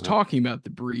and he didn't was know that. talking about the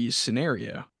Brees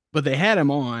scenario. But they had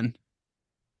him on.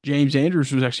 James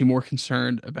Andrews was actually more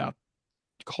concerned about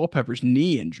Culpepper's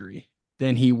knee injury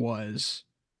than he was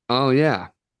Oh, yeah.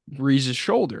 Brees'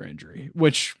 shoulder injury,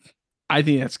 which I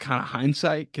think that's kind of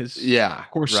hindsight because, Yeah.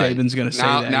 of course, Right. Saban's going to say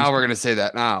that. Now we're gonna say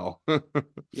that now.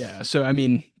 Yeah. So, I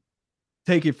mean,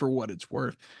 take it for what it's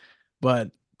worth.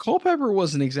 But Culpepper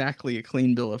wasn't exactly a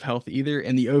clean bill of health either.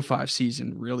 And the '05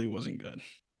 season really wasn't good.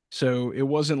 So it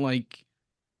wasn't like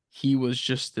he was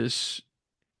just this,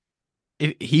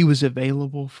 he was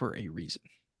available for a reason,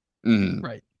 Mm.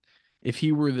 right? If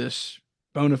he were this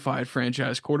bona fide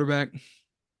franchise quarterback,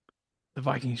 the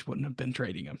Vikings wouldn't have been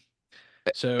trading him.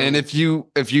 And So, if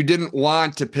you didn't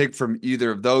want to pick from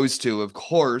either of those two, of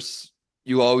course,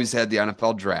 you always had the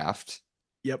NFL draft.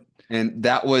 yep. And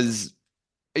that was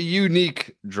a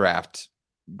unique draft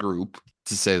group,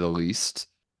 to say the least.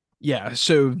 Yeah.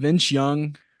 So Vince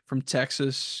Young from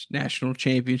Texas, national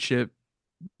championship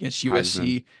against Heisman.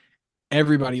 USC.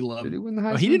 Everybody Did loved. he win the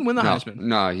Oh, he Heisman? didn't win the No, Heisman.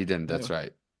 no, he didn't. That's No,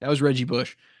 right. that was Reggie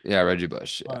Bush. Yeah, Reggie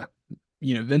Bush. Yeah.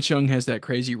 But Vince Young has that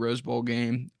crazy Rose Bowl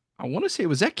game. I want to say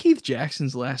was that Keith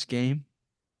Jackson's last game.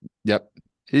 Yep.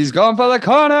 He's going for the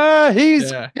corner.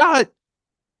 He's Yeah. got it.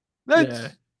 Vince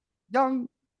Yeah. Young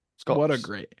What a scores.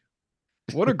 great,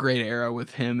 what a great era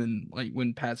with him and like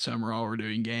when Pat Summerall were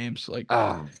doing games. Like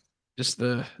Oh, just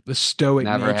the stoic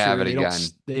never have nature. it again.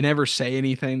 They never say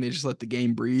anything. They just let the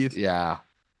game breathe. Yeah.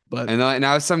 But And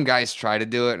now some guys try to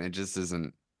do it and it just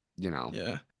isn't, you know.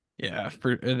 yeah, yeah,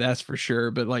 that's for sure.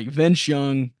 But like Vince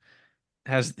Young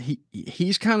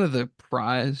he's kind of the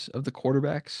prize of the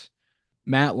quarterbacks.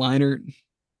 Matt Leinart,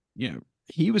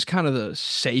 he was kind of the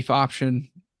safe option,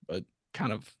 but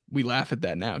kind of we laugh at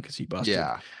that now because he busted.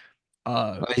 Yeah.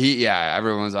 Uh,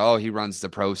 Everyone's, oh, he runs the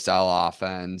pro style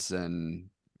offense. And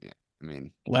yeah, I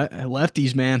mean,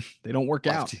 lefties, man, they don't work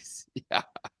out. lefties. Yeah.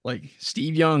 Like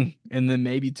Steve Young and then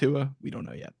maybe Tua, we don't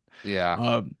know yet.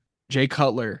 Yeah. Jay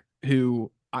Cutler,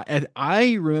 who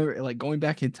I remember like going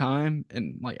back in time,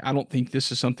 and like I don't think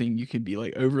this is something you can be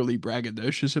like overly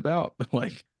braggadocious about, but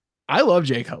like I love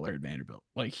Jay Cutler at Vanderbilt.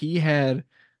 Like he had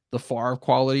the far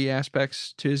quality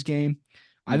aspects to his game.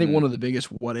 I think Hmm. one of the biggest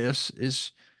what ifs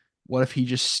is what if he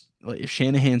just like if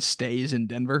Shanahan stays in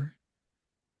Denver?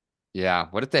 Yeah.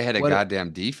 What if they had a What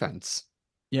goddamn defense?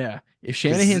 Yeah, if Because,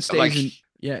 Shanahan stays like, in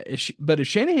yeah, but if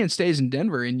Shanahan stays in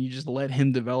Denver and you just let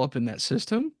him develop in that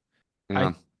system,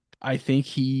 yeah, I I think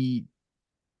he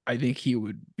I think he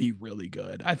would be really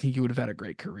good. I think he would have had a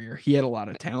great career. He had a lot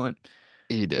of talent,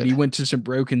 he but did. he went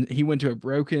to a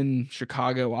broken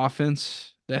Chicago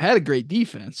offense that had a great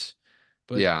defense,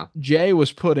 but Yeah. Jay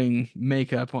was putting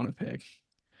makeup on a pig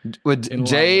in With a lot of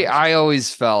Jay, ways. I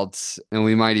always felt, and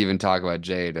we might even talk about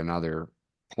Jay at another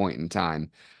point in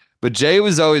time, but Jay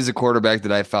was always a quarterback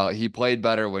that I felt he played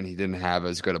better when he didn't have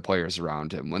as good of players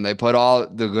around him. When they put all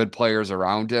the good players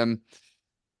around him,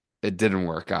 it didn't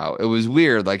work out. It was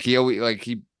weird. Like he always, like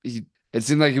he It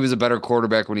seemed like he was a better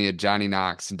quarterback when he had Johnny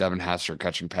Knox and Devin Hester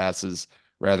catching passes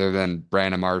rather than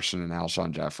Brandon Martian and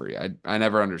Alshon Jeffrey. I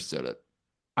never understood it.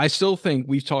 I still think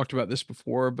we've talked about this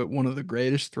before, but one of the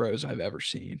greatest throws I've ever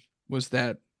seen was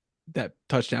that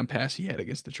touchdown pass he had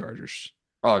against the Chargers.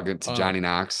 Oh, good to Uh, Johnny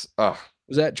Knox. Oh,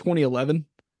 was that 2011?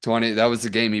 20. That was the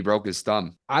game he broke his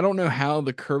thumb. I don't know how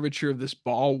the curvature of this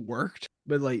ball worked,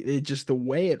 but like it just the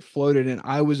way it floated, and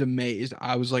I was amazed.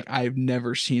 I was like, I've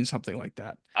never seen something like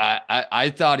that.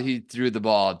 I thought he threw the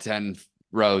ball 10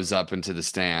 rows up into the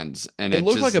stands and It it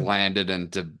looked like just a landed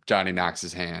into Johnny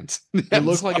Knox's hands. it And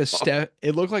looked like so, a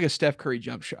Steph Curry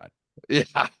jump shot. yeah,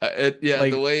 the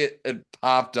Like way it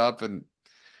popped up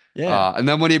yeah, and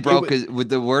then when he it broke was his, with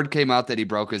the word came out that he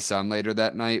broke his thumb later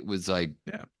that night was like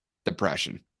yeah.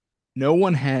 depression. No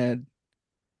one had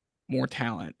more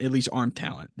talent, at least arm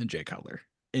talent, than Jay Cutler,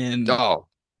 and Oh,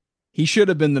 he should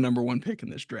have been the number one pick in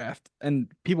this draft.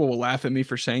 And people will laugh at me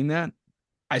for saying that.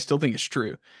 I still think it's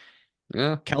true.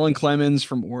 yeah. Kellen Clemens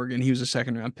from Oregon, he was a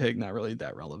second round pick, not really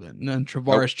that relevant. And then Nope.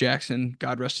 Travaris Jackson,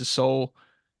 God rest his soul,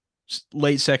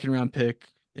 late second round pick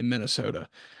in Minnesota.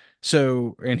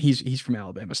 So, and he's from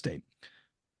Alabama State.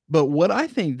 But what I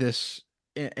think this,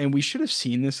 and we should have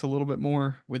seen this a little bit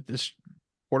more with this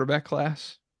quarterback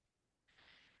class,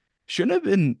 shouldn't have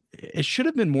been, it should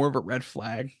have been more of a red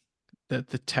flag that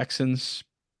the Texans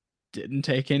didn't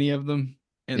take any of them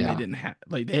and they Yeah. didn't have,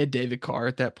 like, they had David Carr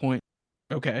at that point.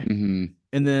 Okay. Hmm.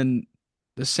 And then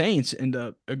the Saints end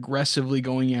up aggressively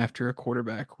going after a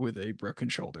quarterback with a broken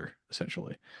shoulder,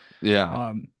 essentially. Yeah.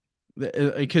 Um,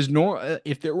 because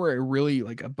if there were a really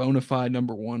like a bona fide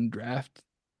number one draft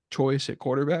choice at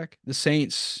quarterback, the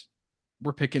Saints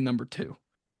were picking number two.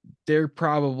 They're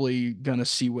probably gonna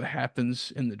see what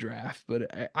happens in the draft,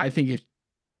 but I think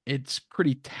it's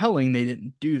pretty telling they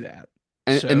didn't do that.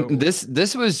 And So,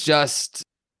 this was just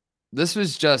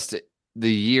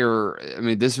the year. I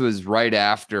mean, this was right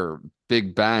after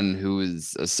Big Ben, who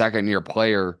was a second year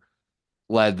player,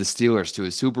 led the Steelers to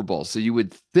a Super Bowl. So you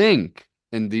would think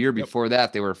in the year yep, before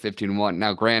that they were 15-1.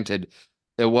 Now, granted,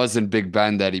 it wasn't Big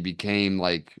Ben that he became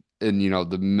like in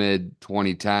the mid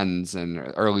 2010s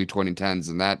and early 2010s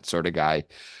and that sort of guy.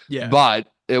 yeah, But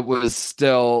it was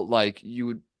still like you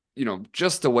would,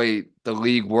 just the way the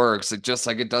league works, it just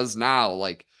like it does now.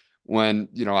 Like when,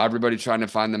 everybody's trying to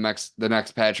find the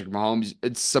next Patrick Mahomes,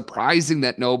 it's surprising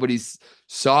that nobody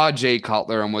saw Jay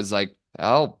Cutler and was like,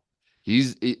 oh,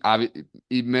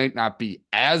 he may not be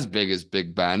as big as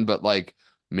Big Ben, but like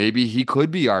maybe he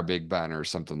could be our Big Ben or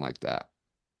something like that.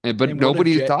 But and what if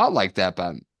nobody Jay? thought like that,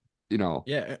 Ben. You know,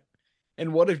 Yeah,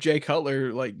 and what if Jay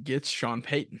Cutler like gets Sean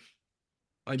Payton?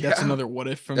 Like that's yeah, another what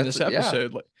if from that's this yeah,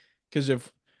 episode. Like, because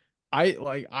if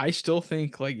I still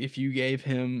think like if you gave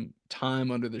him time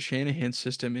under the Shanahan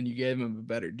system and you gave him a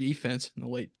better defense in the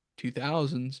late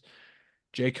 2000s,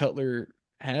 Jay Cutler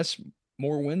has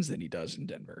more wins than he does in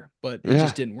Denver, but it yeah,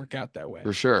 just didn't work out that way.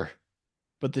 for sure.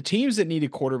 But the teams that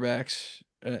needed quarterbacks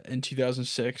in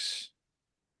 2006,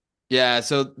 Yeah,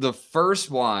 so the first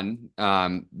one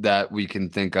that we can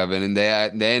think of, and they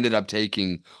ended up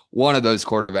taking one of those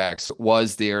quarterbacks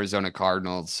was the Arizona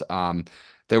Cardinals.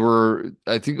 They were,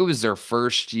 I think it was their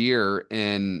first year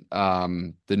in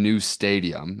the new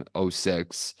stadium,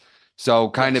 '06. So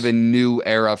kind of a yes, new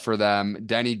era for them.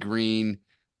 Denny Green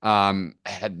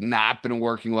had not been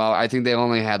working well. I think they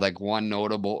only had like one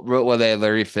notable. Well, they had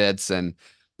Larry Fitz and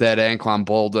that Anquan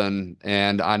Bolden,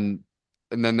 and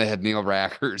then they had Neil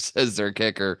Rackers as their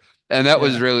kicker. And yeah,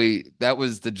 that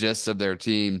was the gist of their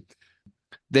team.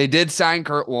 They did sign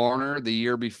Kurt Warner the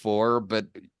year before, but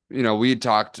we had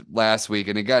talked last week,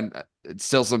 and again, it's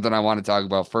still something I want to talk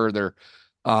about further.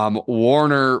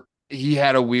 Warner, he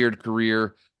had a weird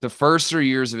career. The first 3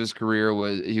 years of his career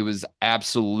he was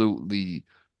absolutely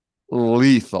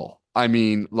lethal. I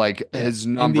mean, like yeah, his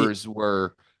numbers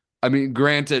were, I mean,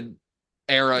 granted,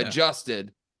 era yeah,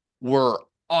 adjusted, were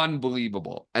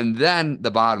unbelievable. And then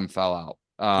the bottom fell out.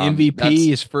 MVP That's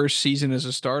his first season as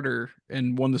a starter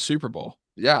and won the Super Bowl.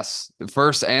 yes, the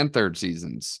first and third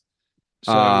seasons.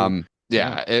 So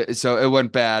yeah, Yeah, so it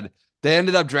went bad. They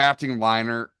ended up drafting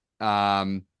Leinart,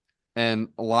 and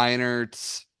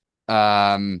Leinart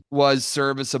was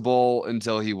serviceable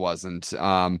until he wasn't.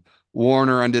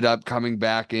 Warner ended up coming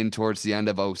back in towards the end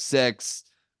of '06,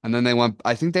 and then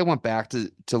I think they went back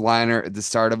to Leinart at the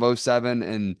start of '07,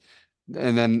 and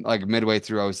then like midway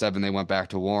through '07 they went back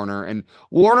to Warner, and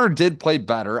Warner did play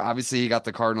better. Obviously, he got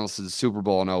the Cardinals to the Super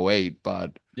Bowl in '08,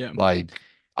 but yeah, like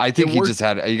I it think worked.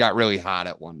 he got really hot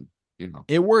at one.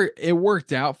 It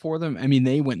worked out for them. I mean,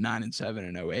 they went 9-7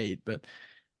 in '08, but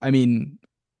I mean,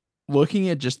 looking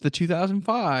at just the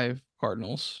 2005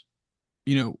 Cardinals,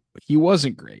 he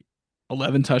wasn't great.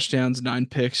 11 touchdowns, 9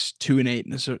 picks,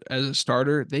 2-8 as a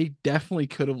starter. They definitely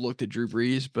could have looked at Drew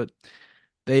Brees, but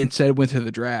they instead went to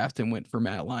the draft and went for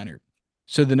Matt Leinart.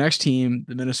 So the next team,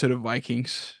 the Minnesota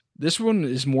Vikings, this one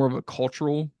is more of a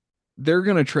cultural. They're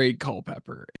going to trade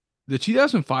Culpepper. The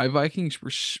 2005 Vikings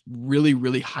were really,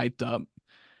 really hyped up,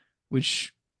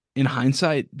 which in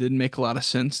hindsight didn't make a lot of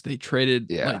sense. They traded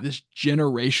like Yeah. this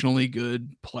generationally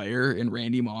good player in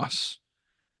Randy Moss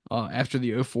after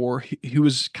the 04. He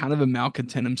was kind of a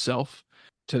malcontent himself.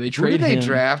 So they Who did trade they him.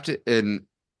 draft in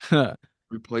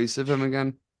replace of him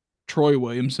again? Troy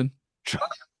Williamson.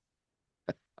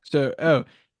 So,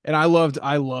 and I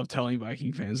love telling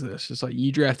Viking fans this. It's like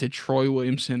you drafted Troy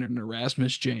Williamson and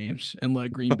Erasmus James and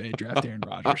let Green Bay draft Aaron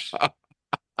Rodgers.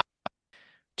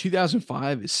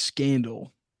 2005 is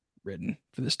scandal ridden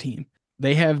for this team.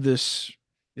 They have this,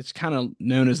 it's kind of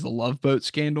known as the Love Boat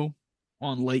scandal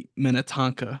on Lake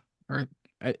Minnetonka. Or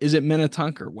is it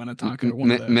Minnetonka or Winnetonka?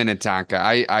 One of those. Minnetonka.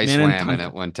 I swam in it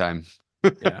Minnetonka. one time.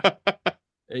 Yeah.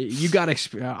 You got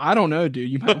experience. I don't know, dude.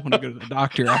 You might want to go to the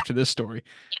doctor after this story.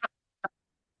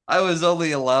 I was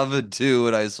only 11 too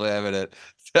when I swam in it.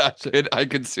 So, I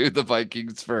could sue the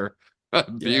Vikings for yeah.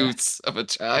 abuse of a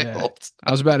Yeah. child.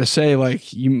 I was about to say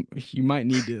like you might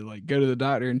need to like go to the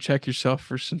doctor and check yourself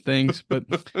for some things, but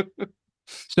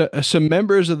so some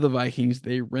members of the Vikings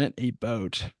they rent a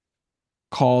boat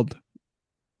called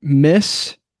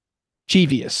Miss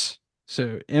Chievous.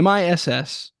 So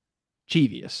MISS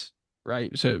Chievous,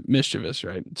 right? So mischievous,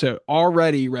 right? So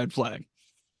already red flag.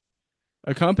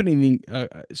 Accompanying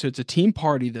so it's a team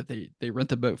party that they rent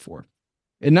the boat for.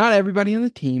 And not everybody on the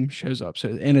team shows up. So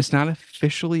and it's not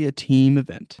officially a team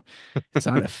event. It's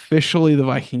not officially the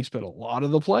Vikings, but a lot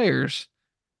of the players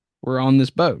were on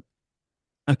this boat.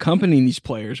 Accompanying these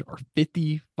players are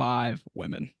 55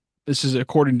 women. This is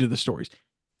according to the stories.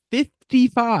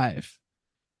 55.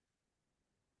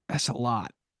 That's a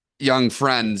lot. Young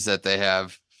friends that they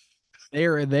have. They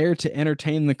are there to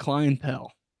entertain the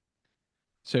clientele.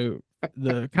 So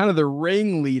the kind of the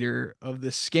ringleader of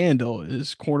this scandal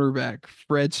is cornerback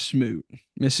Fred Smoot,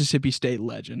 Mississippi State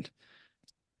legend.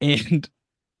 And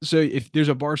so if there's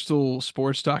a Barstool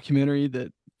Sports documentary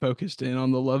that focused in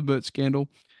on the Love Boat scandal,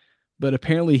 but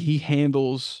apparently he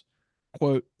handles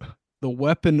quote the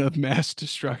weapon of mass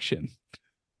destruction.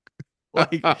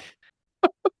 Like,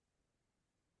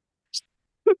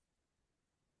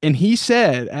 and he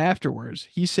said afterwards,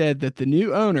 he said that the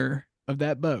new owner of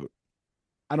that boat,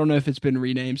 I don't know if it's been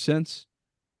renamed since,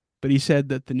 but he said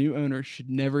that the new owner should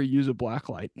never use a black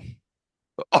light.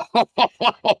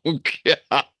 Oh,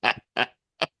 God.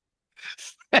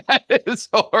 That is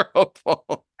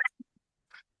horrible.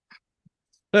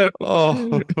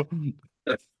 Oh,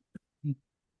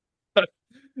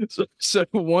 So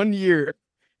 1 year,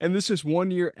 and this is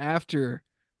 1 year after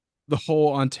the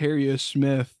whole Ontario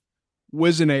Smith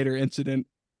Wizinator incident.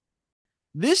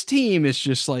 This team is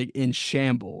just like in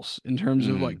shambles in terms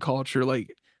of like mm, culture.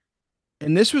 Like,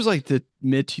 and this was like the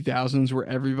mid 2000s where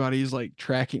everybody's like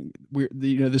tracking.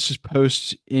 This is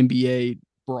post NBA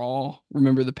brawl.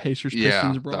 Remember the Pacers yeah,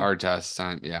 Pistons the brawl? art test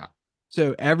time. Yeah.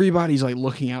 So everybody's like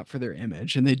looking out for their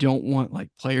image and they don't want like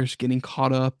players getting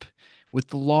caught up with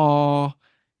the law.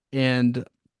 And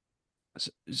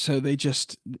so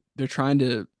they're trying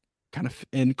to kind of,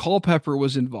 and Culpepper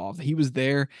was involved. He was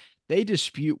there. They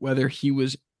dispute whether he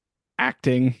was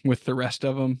acting with the rest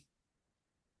of them.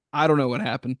 I don't know what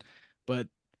happened, but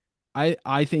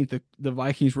I think the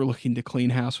Vikings were looking to clean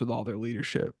house with all their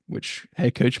leadership, which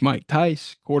head coach Mike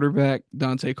Tice, quarterback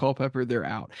Dante Culpepper, they're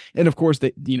out. And of course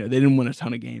they didn't win a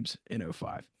ton of games in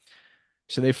 05.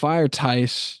 So they fired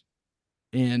Tice,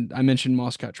 and I mentioned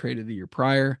Moss got traded the year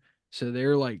prior. So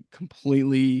they're like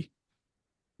completely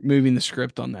moving the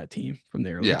script on that team from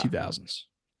the early Yeah. 2000s.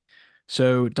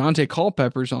 So Dante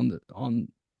Culpepper's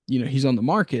he's on the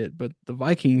market, but the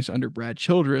Vikings under Brad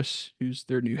Childress, who's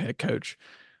their new head coach,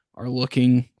 are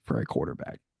looking for a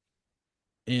quarterback.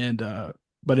 And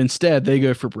but instead they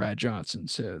go for Brad Johnson.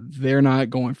 So they're not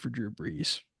going for Drew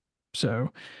Brees.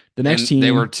 So the next And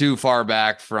they were team, too far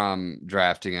back from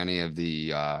drafting any of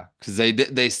the because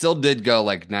they still did go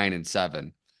like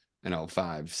 9-7 in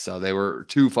 05. So they were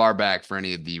too far back for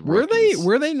any of the were they rookies.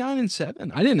 were they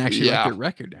 9-7? I didn't actually write Yeah. their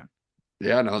record down.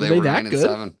 Yeah, no, Were they they were that nine and good?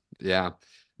 seven. Yeah.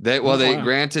 They Oh well, they wow.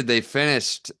 granted they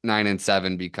finished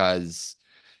 9-7 because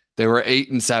they were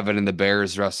 8-7 and the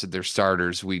Bears rested their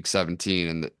starters week 17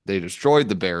 and they destroyed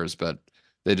the Bears, but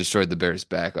they destroyed the Bears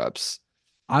backups.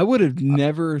 I would have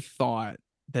never thought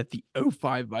that the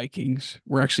 05 Vikings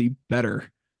were actually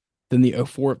better than the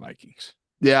 04 Vikings.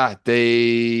 Yeah,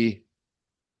 they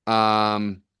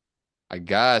um I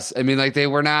guess. I mean, like they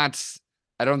were not,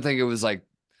 I don't think it was like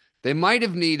they might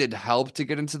have needed help to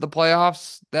get into the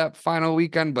playoffs that final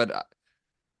weekend, but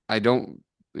I don't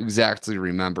exactly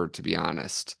remember, to be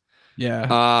honest. Yeah,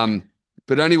 Um,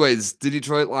 but anyways, the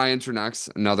Detroit Lions are next,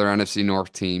 another NFC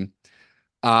North team.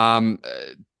 Um,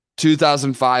 uh,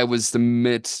 2005 was the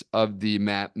midst of the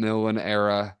Matt Millen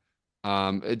era.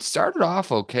 It started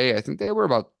off okay. I think they were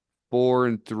about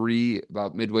 4-3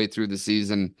 about midway through the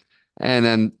season, and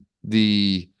then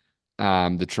the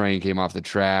train came off the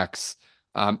tracks.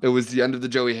 It was the end of the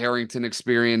Joey Harrington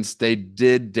experience. They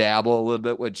did dabble a little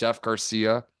bit with Jeff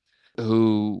Garcia,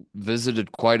 who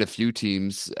visited quite a few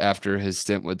teams after his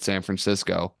stint with San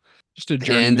Francisco. just a And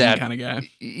journeyman that, kind of guy.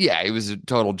 yeah, he was a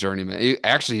total journeyman.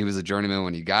 Actually, he was a journeyman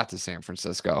when he got to San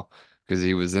Francisco because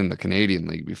he was in the Canadian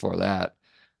League before that.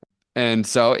 And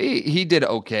so he did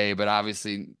okay, but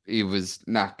obviously he was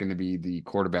not going to be the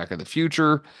quarterback of the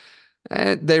future.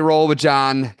 And they roll with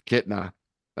John Kitna,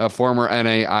 a former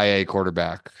NAIA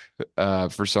quarterback,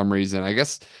 for some reason. I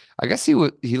guess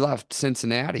he left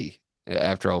Cincinnati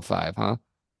after '05, huh?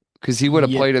 Because he would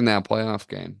have Yeah, played in that playoff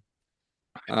game.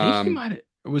 I think he Um, might have.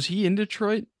 Was he in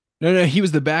Detroit? No, no, he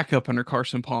was the backup under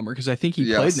Carson Palmer because I think he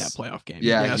played in that yes. playoff game.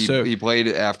 Yeah, Yeah, he so he played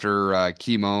after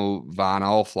Chemo Von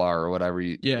Alflar or whatever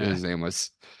yeah, his name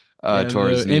was, yeah, tore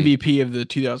his the knee. MVP of the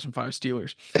 2005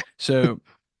 Steelers. So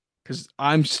because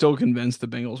I'm still convinced the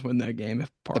Bengals win that game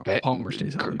if Palmer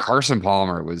stays healthy. Carson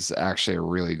Palmer was actually a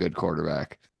really good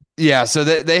quarterback. Yeah, so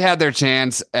they had their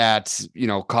chance at,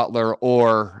 Cutler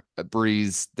or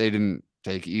Brees. They didn't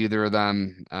take either of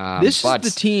them. This is the But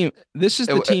team. This is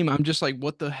it, the team. I'm just like,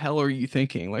 what the hell are you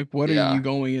thinking? Like, what are you yeah,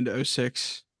 going into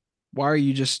 '06? Why are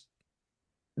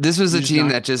this was you a just team not?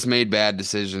 that just made bad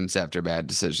decisions after bad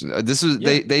decisions. This was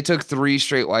Yeah, they took three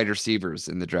straight wide receivers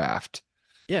in the draft,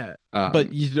 yeah. But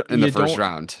um, in the you first don't.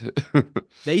 round.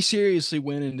 They seriously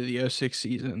went into the '06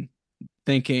 season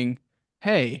thinking,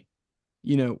 hey,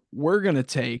 we're gonna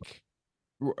take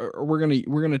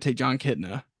John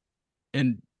Kitna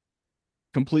and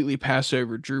completely pass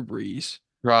over Drew Brees.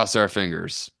 Cross our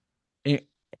fingers.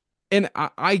 And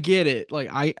I get it.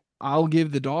 Like I'll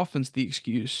give the Dolphins the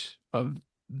excuse of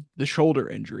the shoulder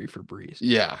injury for Brees.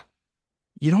 Yeah,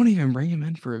 You don't even bring him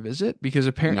in for a visit because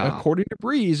apparently, no, according to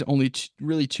Brees, only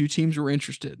really two teams were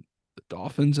interested: the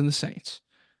Dolphins and the Saints.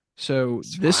 So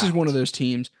it's this is one of wild. those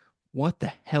teams. What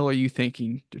the hell are you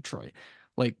thinking, Detroit?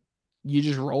 Like you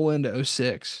just roll into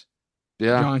 '06,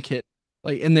 Yeah, John Kitt,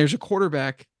 and there's a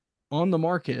quarterback on the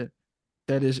market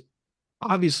that is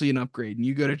obviously an upgrade, and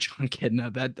you go to John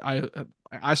Kitna. That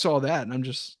I saw that, and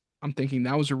I'm thinking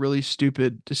that was a really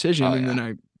stupid decision, oh and yeah.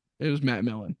 then it was Matt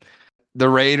Millen. The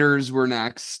Raiders were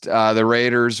next. The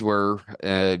Raiders were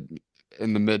in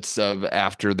the midst of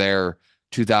after their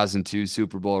 2002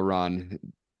 Super Bowl run.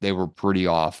 They were pretty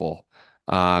awful.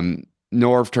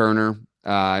 Norv Turner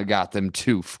got them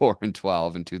to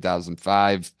 4-12 in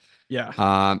 2005.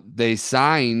 Yeah, They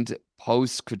signed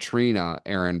post Katrina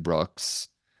Aaron Brooks.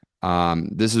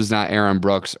 This was not Aaron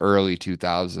Brooks early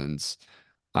 2000s.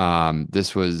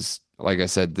 This was, like I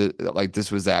said,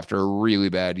 this was after a really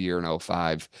bad year in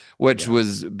 '05, which yeah.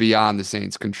 was beyond the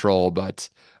Saints' control, but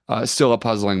still a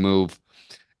puzzling move.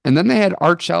 And then they had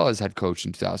Art Shell as head coach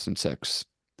in 2006.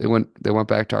 They went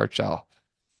back to Art Shell.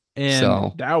 And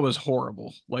So that was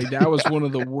horrible. Like that was one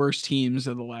of the worst teams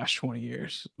of the last 20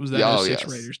 years. Was that oh '06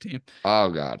 yes. Raiders team. Oh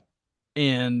God.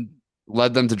 And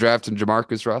Led them to drafting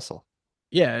Jamarcus Russell.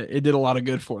 yeah, it did a lot of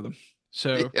good for them.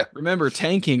 So Yeah. remember,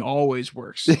 tanking always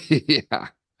works. Yeah.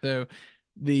 So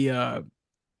the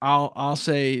I'll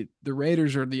say the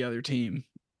Raiders are the other team,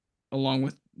 along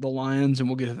with the Lions, and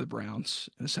we'll get to the Browns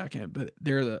in a second. But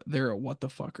they're a what the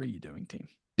fuck are you doing team?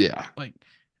 Yeah. Like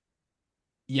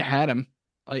you had him,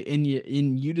 and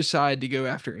you decide to go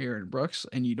after Aaron Brooks,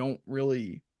 and you don't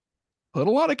really put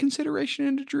a lot of consideration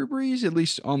into Drew Brees, at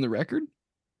least on the record.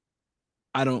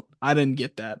 I didn't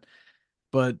get that,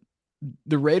 but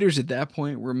the Raiders at that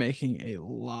point were making a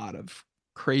lot of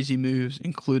crazy moves,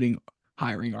 including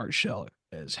hiring Art Shell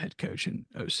as head coach in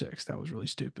 '06. That was really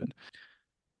stupid.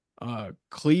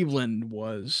 Cleveland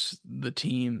was the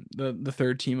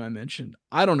third team I mentioned.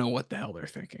 I don't know what the hell they're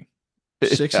thinking.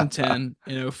 Six Yeah. and 10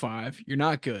 in '05. You're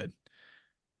not good.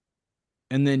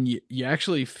 And then you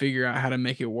actually figure out how to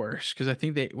make it worse because I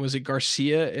think they was it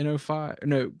Garcia in '05.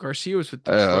 No, Garcia was with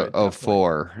Detroit at that point.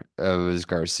 '04. It was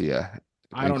Garcia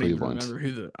I in don't even Cleveland.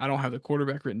 remember I don't have the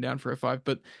quarterback written down for '05,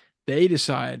 but they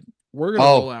decide we're gonna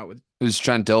roll Oh, out with it was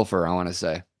Trent Dilfer, I want to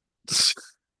say.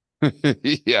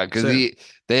 Yeah, because so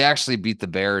they actually beat the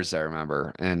Bears, I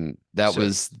remember. And that so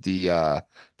was the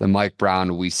Mike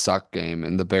Brown we suck game,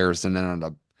 and the Bears and then ended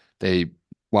up they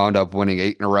wound up winning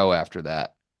 8 in a row after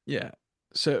that. Yeah.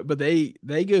 So, but they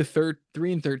go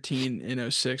 3-13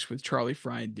 in '06 with Charlie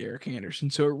Fry and Derek Anderson.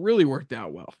 So it really worked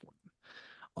out well for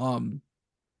them.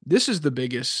 This is the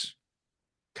biggest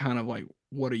kind of like,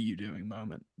 what are you doing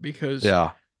moment, because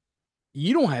Yeah.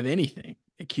 you don't have anything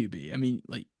at QB. I mean,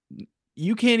 like,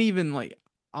 you can't even like.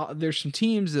 There's some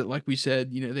teams that, like we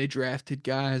said, they drafted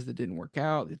guys that didn't work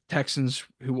out. The Texans,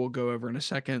 who we'll go over in a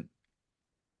second,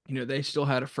 they still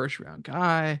had a first round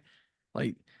guy.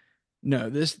 Like, no,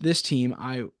 this team,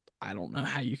 I don't know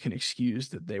how you can excuse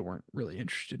that they weren't really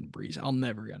interested in Brees. I'll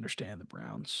never understand the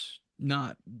Browns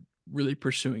not really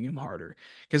pursuing him harder,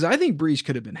 because I think Brees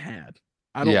could have been had.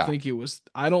 I don't Yeah. think it was.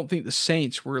 I don't think the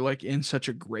Saints were like in such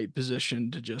a great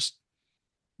position to just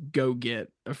go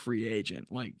get a free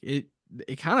agent. Like it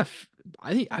kind of.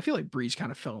 I feel like Brees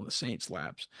kind of fell in the Saints'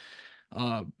 laps.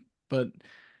 Uh, but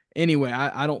anyway,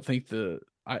 I don't think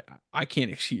I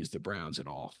can't excuse the Browns at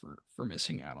all for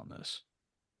missing out on this.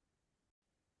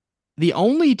 The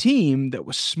only team that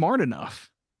was smart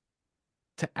enough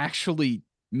to actually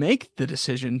make the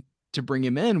decision to bring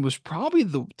him in was probably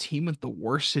the team with the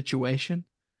worst situation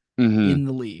Hmm. in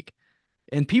the league.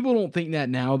 And people don't think that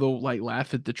now. They'll like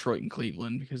laugh at Detroit and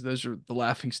Cleveland because those are the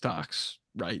laughing stocks,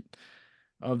 right,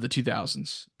 of the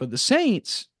 2000s. But the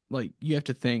Saints, like, you have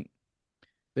to think,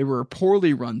 they were a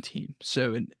poorly run team.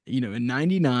 So in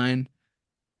 '99,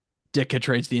 Ditka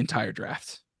trades the entire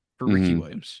draft for Ricky Hmm.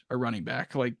 Williams, a running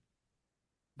back. Like,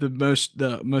 the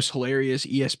most hilarious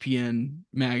ESPN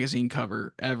magazine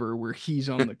cover ever, where he's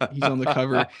on the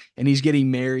cover and he's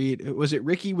getting married. Was it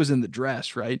Ricky was in the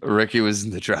dress, right? Ricky was in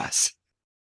the dress.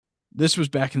 This was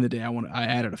back in the day. I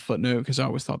added a footnote because I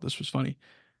always thought this was funny.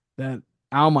 That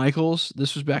Al Michaels,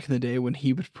 this was back in the day when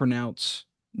he would pronounce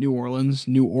New Orleans,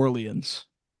 New Orleans.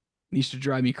 It used to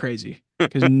drive me crazy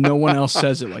because no one else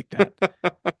says it like that.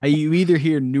 You either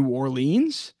hear New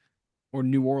Orleans or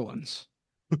New Orleans,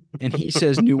 and he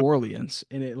says New Orleans,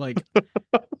 and it like,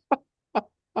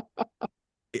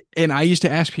 and I used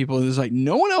to ask people, and it's like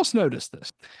no one else noticed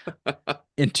this.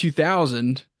 In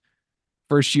 2000,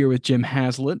 first year with Jim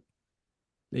Haslett,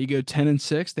 they go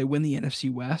 10-6. They win the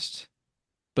NFC West,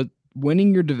 but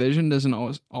winning your division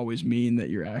doesn't always mean that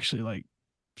you're actually like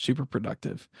super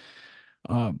productive.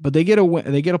 But they get a win,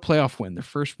 they get a playoff win. Their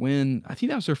first win, I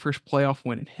think that was their first playoff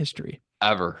win in history.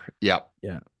 Ever. Yep.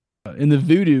 Yeah. In the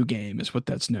voodoo game is what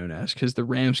that's known as, because the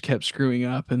Rams kept screwing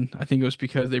up, and I think it was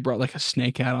because they brought like a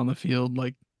snake out on the field.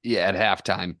 Like, Yeah, at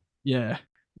halftime. yeah,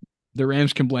 the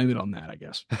Rams can blame it on that, I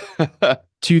guess.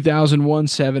 2001,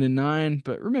 7-9,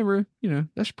 but remember,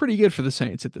 that's pretty good for the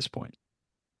Saints at this point.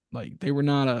 Like, they were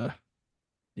not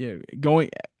going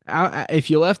out. If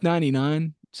you left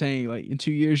 '99 saying like in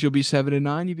 2 years you'll be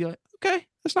 7-9, you'd be like, okay,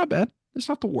 that's not bad. That's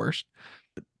not the worst.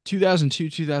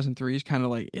 2002, 2003 is kind of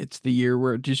like, it's the year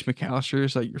where Juice McAllister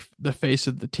is like the face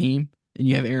of the team, and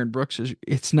you have Aaron Brooks.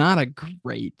 It's not a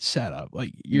great setup.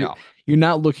 Like, No. you're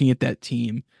not looking at that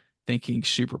team thinking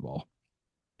Super Bowl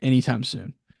anytime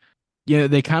soon. Yeah,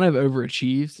 they kind of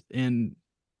overachieved, and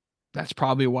that's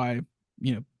probably why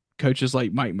coaches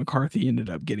like Mike McCarthy ended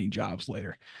up getting jobs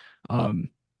later.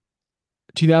 Um,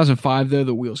 2005, though,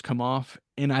 the wheels come off,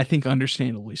 and I think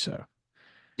understandably so.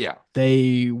 Yeah.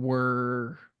 They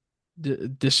were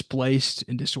displaced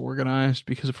and disorganized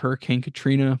because of Hurricane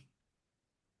Katrina.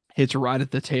 Hits right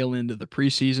at the tail end of the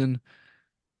preseason.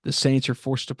 The Saints are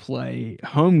forced to play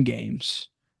home games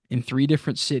in three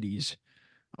different cities.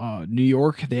 New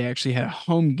York, they actually had a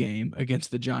home game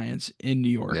against the Giants in New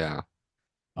York. Yeah.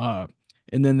 Uh,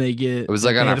 and then It was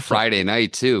like they on had a to play. Friday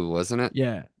night too, wasn't it?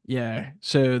 Yeah, yeah.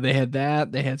 So they had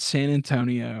that. They had San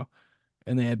Antonio,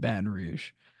 and they had Baton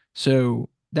Rouge. So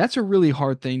that's a really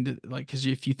hard thing to like, because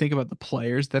if you think about the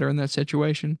players that are in that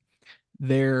situation,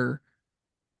 they're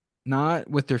not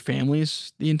with their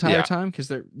families the entire Yeah. time, because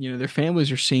their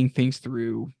families are seeing things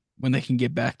through when they can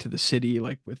get back to the city,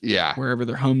 like with Yeah. wherever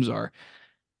their homes are.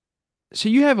 So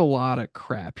you have a lot of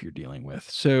crap you're dealing with.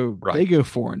 So they Right. go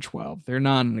 4-12. They're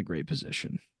not in a great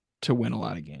position to win a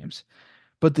lot of games.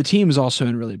 But the team is also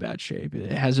in really bad shape.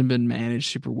 It hasn't been managed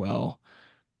super well.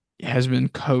 It has been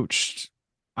coached.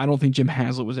 I don't think Jim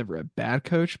Haslett was ever a bad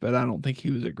coach, but I don't think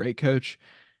he was a great coach.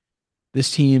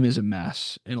 This team is a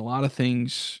mess, and a lot of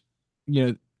things.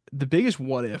 The biggest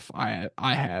what if I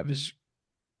have is,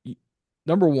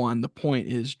 number one. The point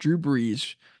is Drew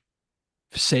Brees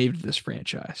saved this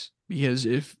franchise, because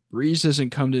if Brees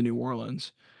doesn't come to New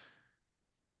Orleans,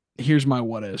 here's my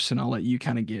what ifs, and I'll let you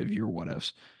kind of give your what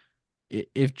ifs.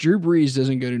 If Drew Brees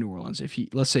doesn't go to New Orleans, if he,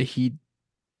 let's say he,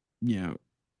 you know,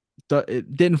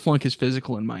 it didn't flunk his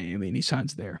physical in Miami and he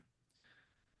signs there,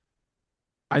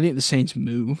 I think the Saints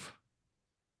move.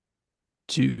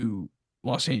 to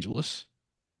Los Angeles.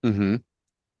 Hmm.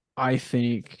 I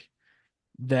think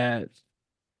that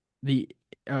the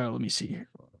let me see here.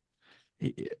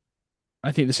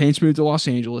 I think the Saints moved to Los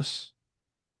Angeles,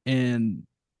 and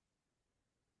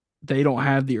they don't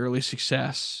have the early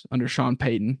success under Sean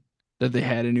Payton that they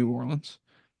had in New Orleans.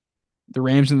 The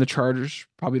Rams and the Chargers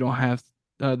probably don't have.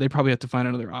 They probably have to find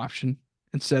another option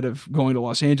instead of going to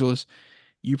Los Angeles.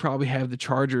 You probably have the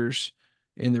Chargers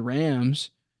and the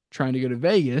Rams trying to go to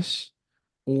Vegas,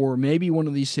 or maybe one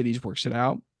of these cities works it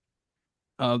out.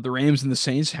 The Rams and the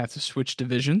Saints have to switch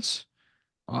divisions.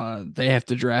 They have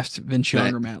to draft Vince Young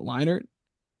That, or Matt Leinart.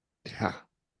 yeah.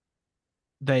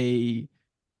 They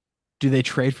do they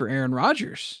trade for Aaron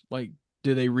Rodgers? Like,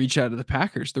 do they reach out to the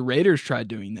Packers? The Raiders tried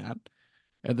doing that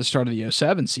at the start of the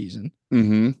 '07 season.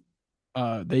 Hmm.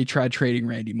 They tried trading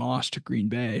Randy Moss to Green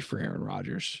Bay for Aaron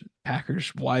Rodgers.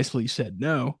 Packers wisely said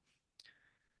no.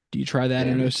 Do you try that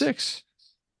Damn in it. '06?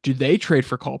 Do they trade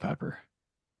for Culpepper?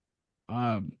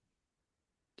 Um,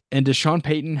 and does Sean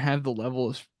Payton have the level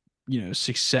of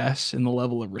success and the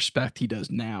level of respect he does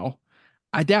now?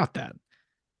 I doubt that.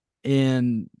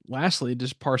 And lastly,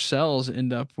 does Parcells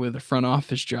end up with a front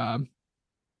office job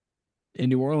in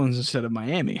New Orleans instead of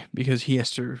Miami because he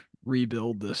has to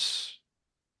rebuild this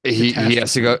He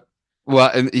has to go. catastrophe?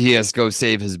 Well, and he has to go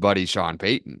save his buddy Sean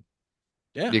Payton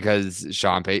Yeah, because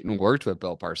Sean Payton worked with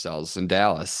Bill Parcells in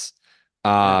Dallas.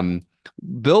 yeah, Um,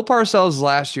 Bill Parcells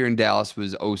last year in Dallas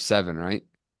was '07, right?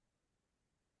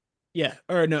 yeah.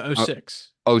 Or no, Oh,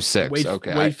 '06. '06. Wade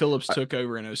Okay. Wade Phillips took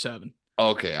over in '07.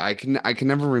 Okay. I can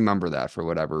never remember that for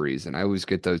whatever reason. I always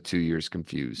get those 2 years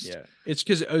confused. Yeah, it's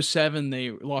because '07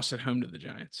 they lost at home to the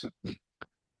Giants. That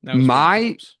was Wade My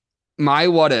Phillips. my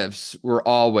what ifs were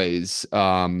always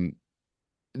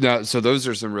no, so those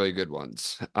are some really good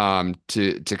ones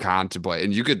to contemplate.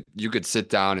 And you could sit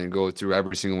down and go through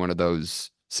every single one of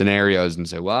those scenarios and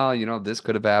say, well, this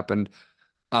could have happened.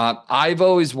 I've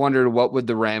always wondered what would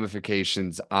the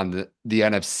ramifications on the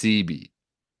NFC be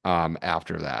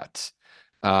after that.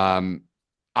 Um,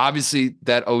 Obviously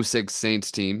that '06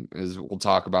 Saints team, as we'll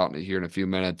talk about here in a few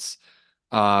minutes,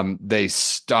 they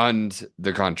stunned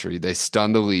the country. They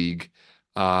stunned the league.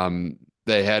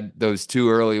 They had those two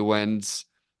early wins.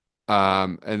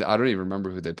 And I don't even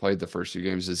remember who they played the first two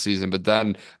games this season, but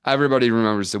then everybody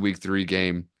remembers the week 3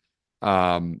 game.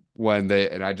 When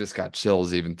and I just got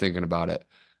chills even thinking about it.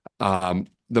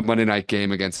 The Monday night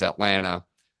game against Atlanta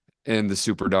in the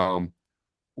Superdome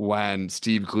when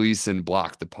Steve Gleason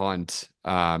blocked the punt,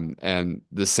 and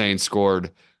the Saints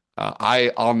scored.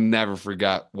 I'll never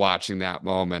forget watching that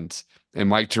moment and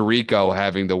Mike Tirico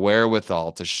having the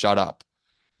wherewithal to shut up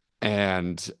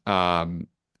and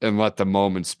let the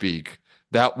moment speak.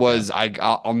 That Yeah, was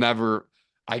I'll never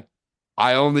I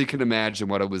I only can imagine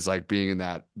what it was like being in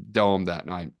that dome that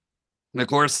night. And of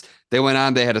course, they went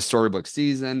on, they had a storybook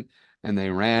season and they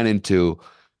ran into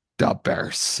the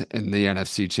Bears in the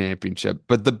NFC Championship.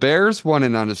 But the Bears won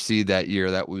an NFC that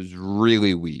year that was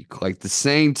really weak. Like the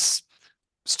Saints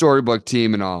storybook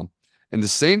team and all. And the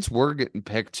Saints were getting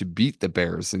picked to beat the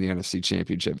Bears in the NFC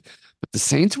Championship. But the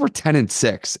Saints were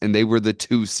 10-6 and they were the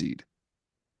 2 seed.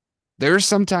 There's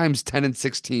sometimes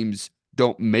 10-6 teams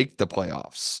don't make the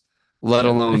playoffs, let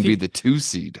yeah. I alone be think the 2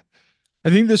 seed. I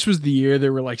think this was the year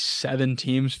there were like 7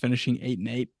 teams finishing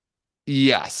 8-8.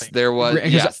 Yes, Like, there was.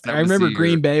 because Yes, I that was the remember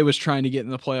Green year. Bay was trying to get in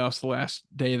the playoffs the last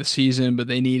day of the season, but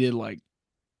they needed like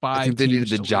I five think they needed teams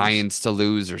the to lose. Giants to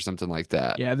lose or something like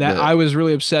that. Yeah, that I was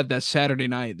really upset that Saturday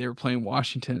night they were playing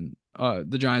Washington.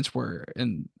 The Giants were,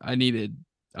 and I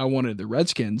wanted the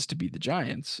Redskins to beat the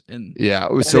Giants, and Yeah.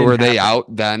 that So didn't were they happen.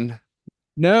 out then?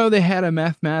 No, they had a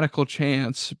mathematical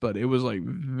chance, but it was like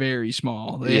very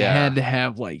small. They had Yeah. to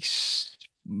have like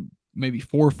maybe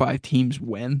 4 or 5 teams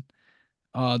win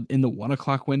in the 1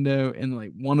 o'clock window, and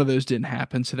like one of those didn't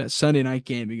happen. So that Sunday night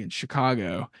game against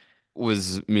Chicago,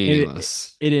 Was it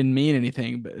meaningless. it didn't mean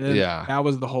anything. But then Yeah. that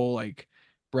was the whole like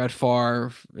Brett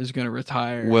Favre is going to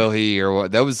retire. Will he or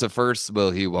what? That was the first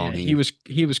will he, Yeah, won't he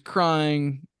he? was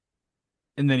crying,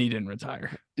 and then he didn't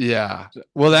retire. Yeah. So,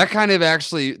 Well, that kind of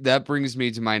actually that brings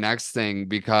me to my next thing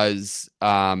because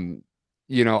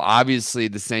obviously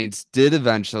the Saints did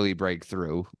eventually break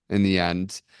through in the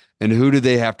end. And who do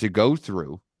they have to go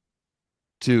through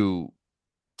to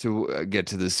get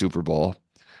to the Super Bowl?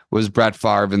 Was Brett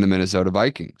Favre and the Minnesota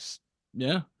Vikings.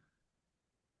 yeah,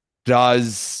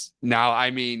 Does now,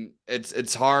 I mean,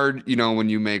 it's hard, when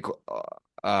you make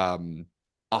um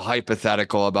a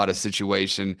hypothetical about a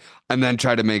situation and then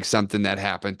try to make something that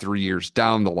happened 3 years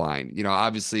down the line.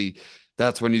 Obviously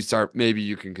that's when you start, maybe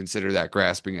you can consider that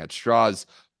grasping at straws.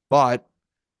 But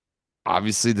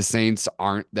obviously the Saints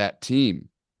aren't that team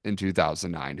in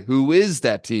 2009. Who is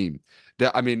that team?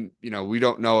 I mean, we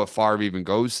don't know if Favre even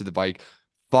goes to the Vikings.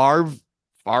 Favre,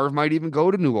 Favre might even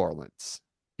go to New Orleans.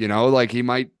 Like he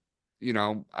might,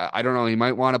 I don't know. He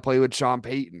might want to play with Sean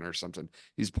Payton or something.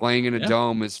 He's playing in a Yeah.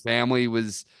 dome. His family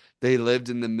they lived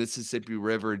in the Mississippi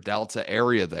River Delta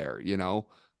area there.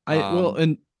 I well,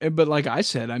 Um, but like I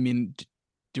said, I mean,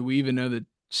 do we even know that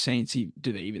Saints?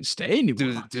 Do they even stay in New do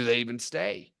Orleans? they even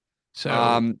stay?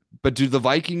 So But do the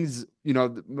Vikings,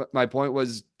 my point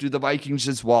was, do the Vikings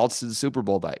just waltz to the Super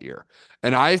Bowl that year?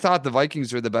 And I thought the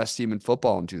Vikings were the best team in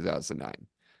football in 2009.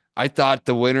 I thought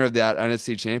the winner of that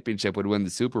NFC championship would win the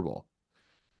Super Bowl.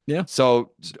 yeah,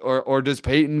 So, or does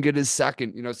Peyton get his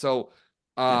second? So,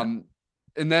 yeah. um,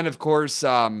 and then of course,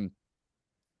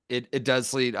 it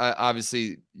does lead.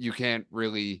 Obviously, you can't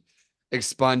really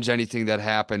expunge anything that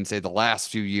happened, say the last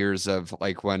few years of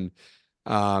like when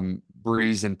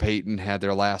Brees and Peyton had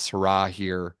their last hurrah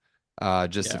here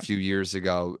just a Yeah. few years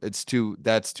ago. That's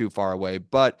too far away.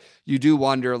 But you do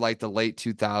wonder like the late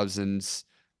 2000s,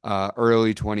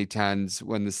 early 2010s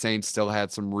when the Saints still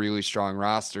had some really strong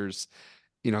rosters.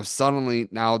 Suddenly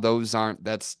now those aren't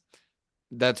that's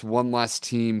one less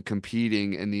team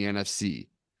competing in the NFC.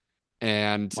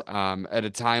 And at a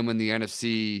time when the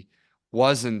NFC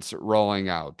wasn't rolling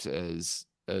out as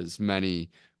many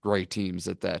great teams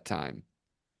at that time.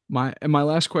 My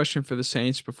last question for the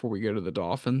Saints before we go to the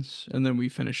Dolphins and then we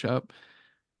finish up.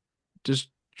 Does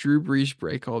Drew Brees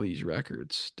break all these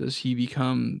records? Does he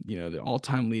become, the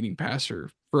all-time leading passer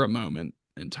for a moment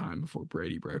in time before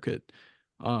Brady broke it?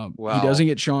 He doesn't Well,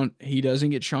 get Sean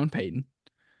Payton.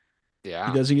 He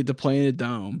yeah. doesn't get to play in a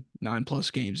dome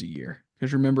 9+ games a year.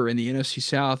 Because remember, in the NFC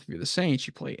South, if you're the Saints,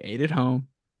 you play 8 at home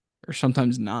or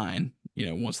sometimes 9,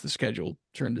 once the schedule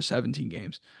turned to 17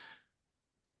 games.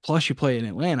 Plus, you play in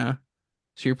Atlanta.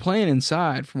 So you're playing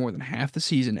inside for more than half the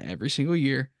season every single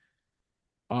year.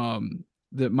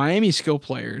 The Miami skill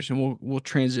players, and we'll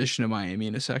transition to Miami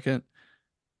in a second,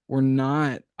 were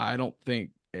not, I don't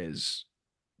think, as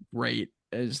great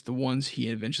as the ones he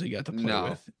eventually got to play No.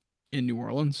 with in New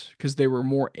Orleans because they were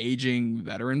more aging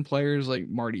veteran players like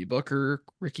Marty Booker,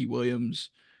 Ricky Williams,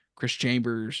 Chris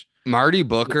Chambers. Marty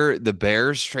Booker, the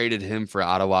Bears traded him for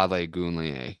Adewale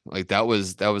Ogunleye. Like that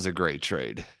was a great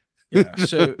trade. Yeah,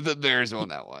 so The Bears won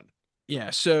he, that one. yeah,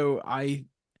 so I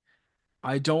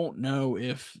don't know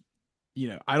if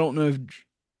I don't know if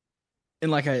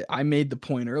and like I made the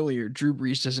point earlier, Drew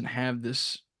Brees doesn't have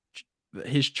this.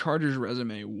 His Chargers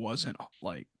resume wasn't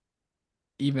like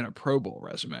even a Pro Bowl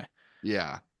resume.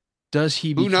 Yeah. Does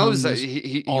he Who knows? become this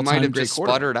He all might time have great just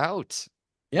quarterback? sputtered out.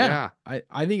 Yeah, Yeah.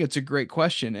 I think it's a great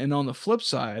question. And on the flip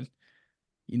side,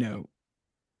 you know,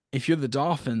 if you're the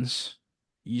Dolphins,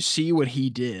 you see what he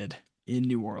did in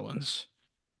New Orleans.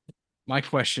 My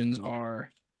questions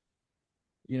are,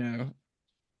 you know,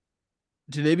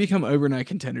 do they become overnight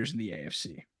contenders in the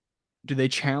AFC? Do they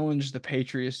challenge the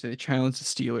Patriots? Do they challenge the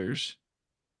Steelers,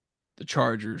 the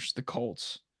Chargers, the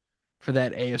Colts for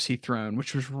that AFC throne,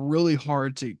 which was really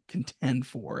hard to contend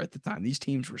for at the time? These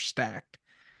teams were stacked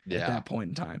at Yeah. that point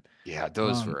in time. Yeah,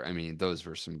 Um, I mean, those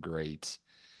were some great.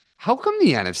 How come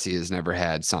the NFC has never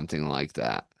had something like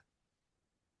that?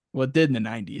 well, it did in the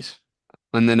 90s.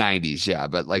 In the 90s, yeah,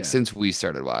 but like Yeah. since we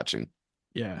started watching,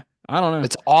 Yeah. I don't know.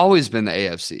 it's always been the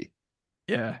AFC.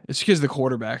 Yeah. It's because the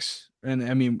quarterbacks. And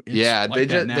I mean, it's Yeah, like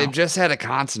that they've now. just had a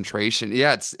concentration.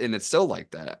 Yeah, it's still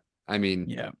like that. I mean,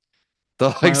 Yeah. the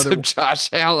My likes other, of Josh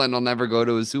Allen will never go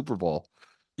to a Super Bowl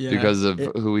yeah. because of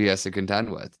It, who he has to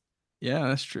contend with. yeah,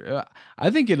 that's true. I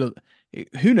think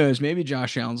who knows? Maybe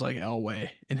Josh Allen's like Elway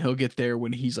and he'll get there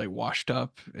when he's like washed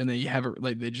up and they have it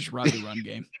like they just ride the run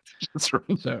game. That's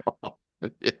right. So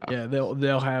Yeah. yeah,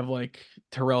 they'll have like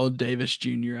Terrell Davis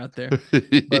Jr. out there. But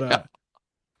Yeah.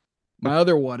 my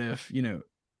other what if,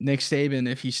 Nick Saban,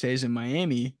 if he stays in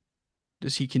Miami,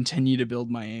 does he continue to build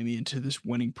Miami into this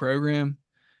winning program?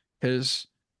 Because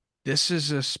this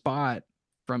is a spot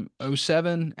from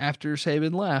 '07 after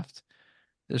Saban left.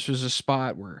 This was a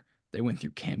spot where they went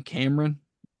through Cam Cameron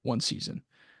one season,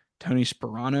 Tony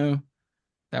Sperano,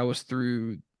 that was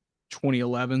through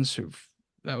 2011. So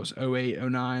that was '08,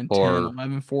 '09, 10, Or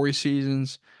 11, 40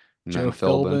 seasons. and Joe then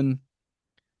Philbin. Philbin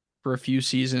for a few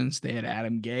seasons. They had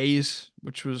Adam Gaze,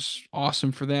 which was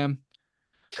awesome for them.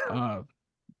 Uh,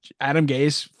 Adam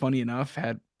Gaze, funny enough,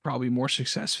 had probably more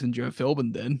success than Joe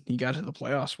Philbin did. He got to the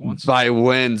playoffs once. By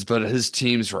wins, but his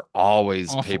teams were always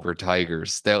Awful. paper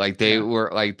tigers. They Yeah. were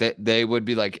like they would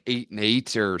be like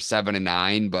 8-8 or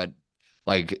 7-9, but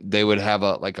like they would have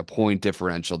a point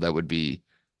differential that would be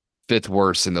fifth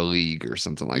worst in the league or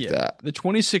something like Yeah, that. the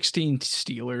 2016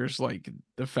 Steelers, like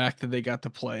the fact that they got to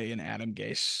play an Adam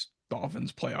Gase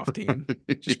Dolphins playoff team,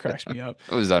 just Yeah, cracks me up.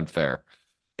 it was unfair.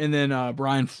 And then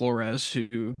Brian Flores,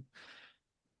 who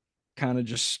kind of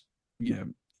just you know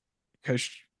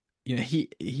coached,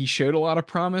 he showed a lot of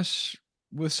promise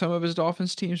with some of his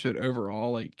Dolphins teams, but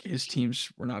overall, like his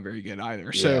teams were not very good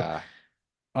either. So,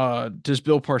 Yeah. does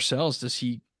Bill Parcells? Does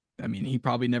he? I mean, he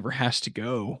probably never has to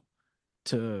go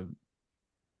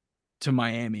to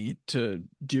Miami to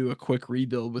do a quick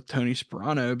rebuild with Tony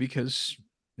Sperano because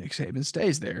Nick Saban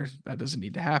stays there. That doesn't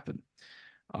need to happen.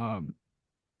 Um,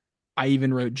 I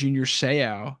even wrote Junior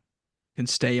Seau can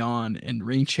stay on and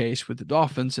ring chase with the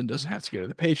Dolphins and doesn't have to go to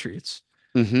the Patriots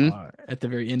Hmm. at the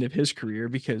very end of his career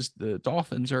because the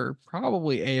Dolphins are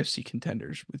probably AFC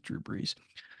contenders with Drew Brees.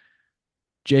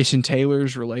 Jason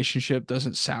Taylor's relationship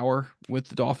doesn't sour with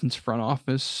the Dolphins front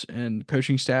office and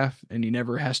coaching staff, and he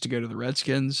never has to go to the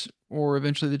Redskins or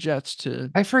eventually the Jets to.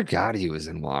 I forgot he was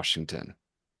in Washington.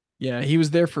 Yeah, he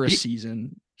was there for a He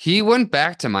season. he went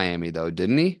back to Miami though,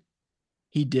 didn't he?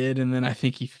 He did, and then I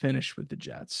think he finished with the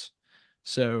Jets.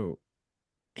 So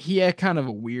he had kind of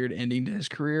a weird ending to his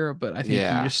career, but I think he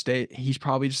Yeah. just stayed. He's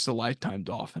probably just a lifetime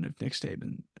Dolphin if Nick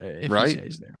Saban, if he Right?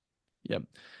 stays there. Yep.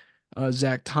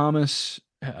 Zach Thomas,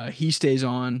 he stays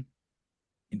on.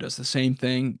 He does the same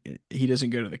thing. He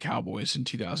doesn't go to the Cowboys in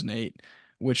 2008,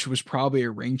 which was probably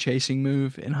a ring chasing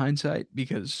move in hindsight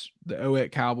because the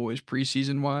 '08 Cowboys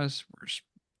preseason wise,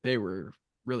 they were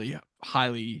really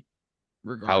highly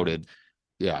regarded. Outed.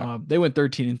 Yeah. They went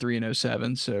 13-3 in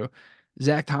 '07. So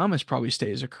Zach Thomas probably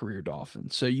stays a career Dolphin.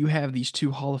 So you have these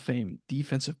two Hall of Fame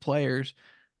defensive players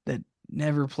that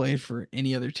never played for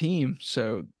any other team.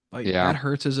 So like that Yeah.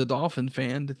 hurts as a Dolphin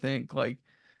fan to think like,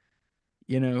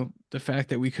 the fact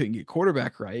that we couldn't get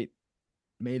quarterback right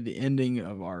made the ending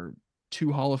of our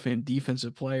two Hall of Fame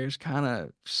defensive players kind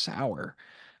of sour.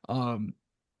 Um,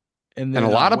 and And a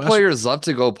then lot of Wes, players love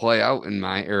to go play out in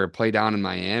my or play down in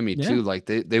Miami yeah, too. Like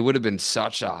they would have been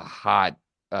such a hot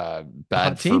a hot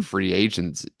bed for team, free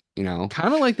agents, you know.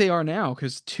 kind of like they are now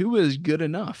because Tua is good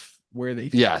enough where you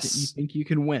Yes. think you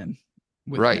can win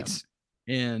with him. Right.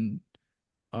 And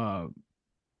uh,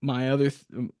 my other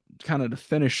kind of to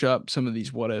finish up some of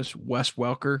these what ifs, Wes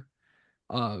Welker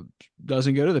uh,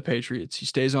 doesn't go to the Patriots. He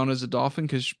stays on as a Dolphin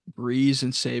because Brees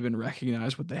and Saban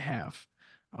recognize what they have.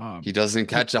 He Um, doesn't he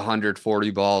catch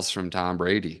 140 balls from Tom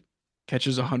Brady.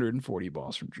 catches 140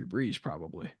 balls from Drew Brees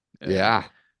probably. And Yeah.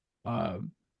 uh,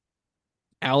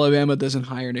 Alabama doesn't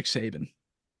hire Nick Saban,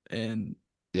 and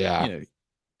you Yeah. know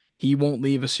he won't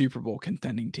leave a Super Bowl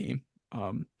contending team.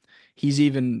 Um, he's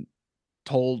even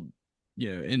told,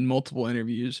 in multiple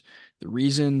interviews, the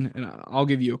reason, and I'll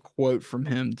give you a quote from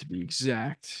him to be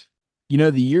exact.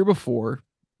 The year before,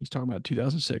 he's talking about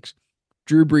 2006,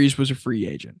 Drew Brees was a free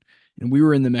agent, and we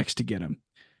were in the mix to get him.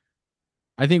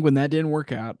 I think when that didn't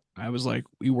work out, I was like,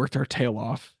 we worked our tail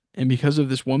off. And because of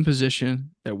this one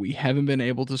position that we haven't been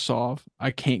able to solve,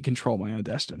 I can't control my own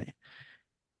destiny.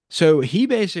 So he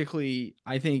basically,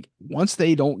 I think, once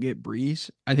they don't get Brees,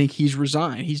 I think he's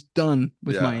resigned. He's done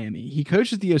with Yeah. Miami. He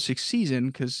coaches the '06 season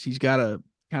because he's got to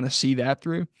kind of see that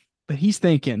through. But he's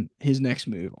thinking his next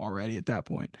move already at that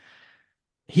point.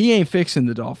 He ain't fixing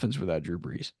the Dolphins without Drew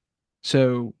Brees.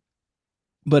 So,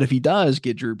 but if he does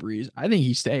get Drew Brees, I think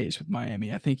he stays with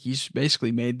Miami. I think he's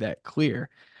basically made that clear.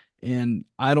 And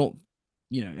I don't,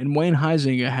 and Wayne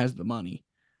Huizenga has the money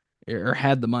or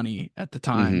had the money at the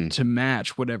time Hmm. to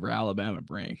match whatever Alabama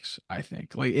brings, I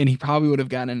think. Like, and he probably would have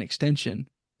gotten an extension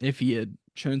if he had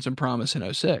shown some promise in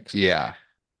 '06. Yeah.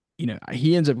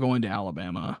 He ends up going to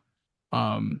Alabama.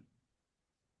 Um,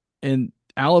 and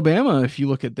Alabama, if you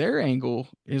look at their angle,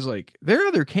 is like their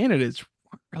other candidates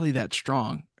weren't really that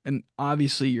strong. And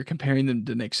obviously, you're comparing them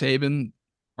to Nick Saban,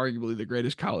 arguably the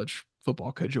greatest college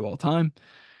football coach of all time.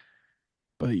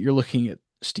 But you're looking at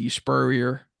Steve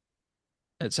Spurrier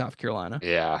at South Carolina,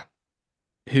 Yeah.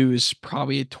 who is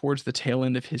probably towards the tail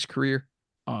end of his career.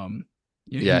 Um,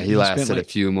 Yeah. He he spent lasted a like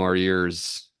few more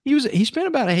years. he spent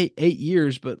about 8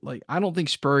 years, but like I don't think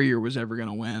Spurrier was ever going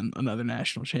to win another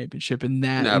national championship in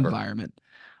that Never. environment.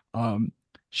 Um,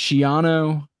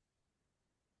 Shiano,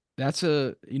 that's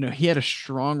he had a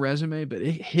strong resume, but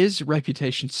his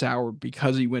reputation soured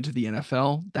because he went to the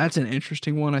NFL. That's an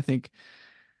interesting one. I think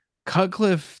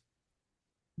Cutcliffe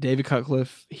David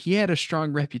Cutcliffe, he had a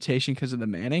strong reputation because of the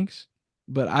Mannings,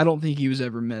 but I don't think he was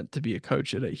ever meant to be a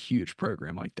coach at a huge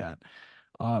program like that.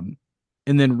 Um,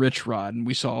 and then Rich Rod, and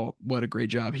we saw what a great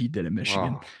job he did at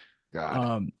Michigan. Oh, God.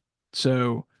 Um,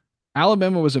 so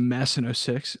Alabama was a mess in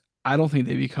 '06. I don't think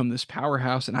they become this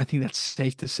powerhouse, and I think that's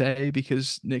safe to say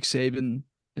because Nick Saban.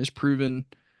 has proven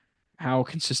how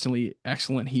consistently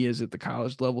excellent he is at the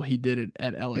college level. He did it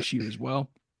at LSU as well.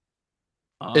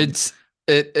 Um, It's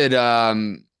it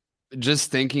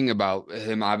just thinking about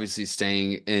him obviously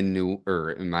staying in New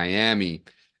or in Miami,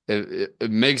 it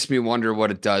makes me wonder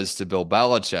what it does to Bill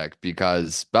Belichick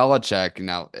because Belichick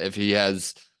now if he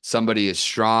has somebody as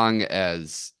strong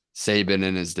as Saban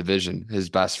in his division, his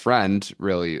best friend,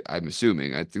 really, I'm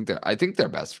assuming. I think they're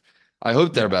best. I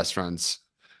hope they're yeah, best friends.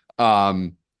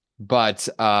 Um, but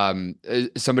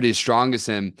somebody as strong as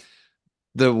him,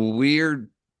 the weird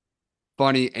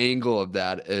funny angle of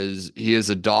that is he is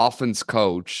a Dolphins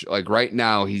coach. Like right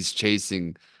now, he's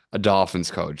chasing a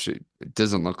Dolphins coach. It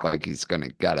doesn't look like he's going to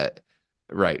get it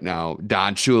right now.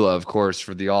 Don Shula, of course,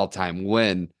 for the all-time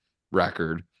win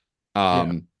record. yeah,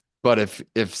 Um, but if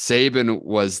Saban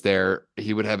was there,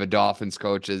 he would have a Dolphins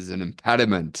coach as an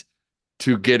impediment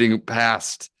to getting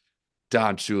past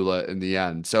Don Shula in the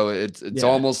end. So it's yeah,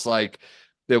 almost like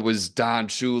it was Don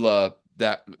Shula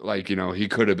that he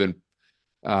could have been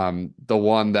the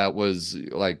one that was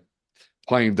like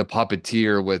playing the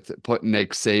puppeteer with putting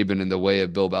Nick Saban in the way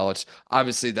of Bill Belichick.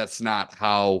 Obviously, that's not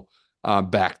how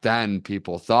back then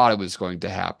people thought it was going to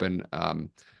happen. I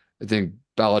think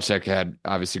Belichick had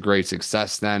obviously great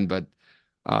success then, but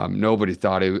nobody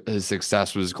thought his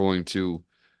success was going to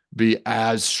be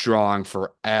as strong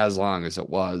for as long as it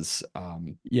was.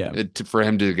 yeah, For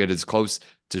him to get as close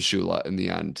to Shula in the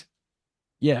end.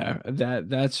 yeah.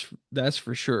 That's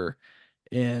for sure.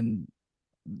 And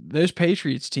those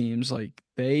Patriots teams, like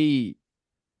you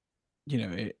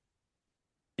know,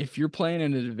 if you're playing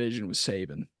in a division with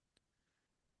Saban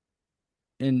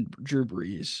and Drew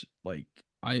Brees, like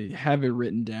I have it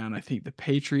written down. I think the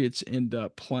Patriots end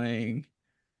up playing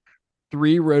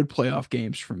 3 road playoff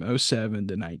games from '07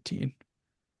 to 19.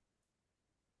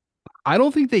 I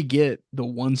don't think they get the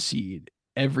 1 seed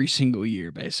every single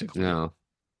year, basically, No,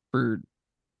 for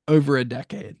over a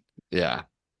decade. yeah,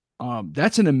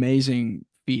 That's an amazing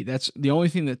feat. That's the only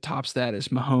thing that tops that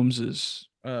is Mahomes's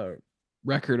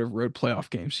record of road playoff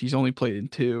games. He's only played in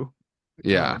 2.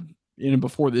 yeah, And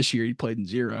before this year, he played in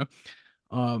 0.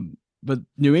 But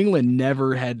New England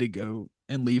never had to go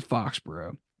and leave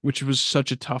Foxborough, which was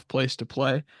such a tough place to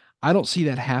play. I don't see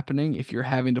that happening if you're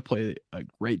having to play a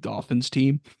great Dolphins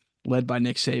team led by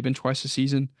Nick Saban twice a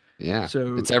season. yeah.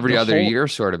 So It's every other year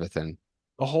sort of a thing.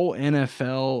 the whole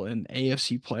NFL and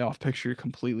AFC playoff picture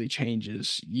completely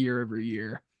changes year over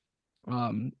year.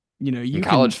 In You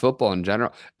college can, football in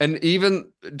general, and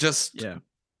even just yeah,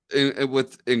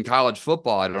 in college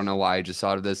football, I don't know why I just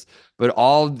thought of this, but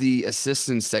all the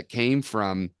assistants that came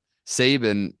from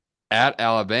Saban at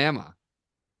Alabama,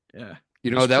 yeah.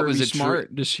 Does that was Kirby a true,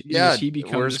 Smart? Does yeah. he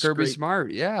become Where's this Kirby great?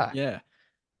 Smart? Yeah. Yeah.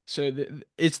 So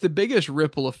it's the biggest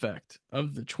ripple effect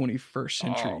of the 21st Oh,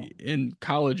 century in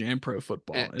college and pro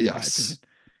football, in my opinion. yes,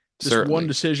 This one certainly.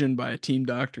 decision by a team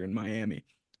doctor in Miami.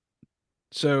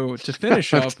 So to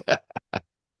finish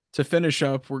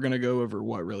up, we're gonna go over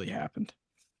what really happened.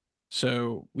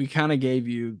 So we kind of gave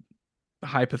you the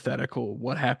hypothetical: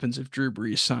 what happens if Drew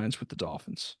Brees signs with the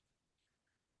Dolphins?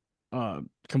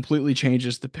 Completely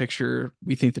changes the picture.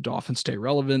 We think the Dolphins stay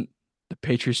relevant. The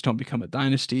Patriots don't become a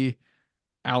dynasty.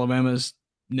 Alabama's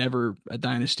never a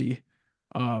dynasty.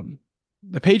 Um,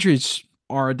 the Patriots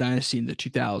are a dynasty in the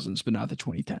 2000s, but not the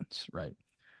 2010s, right?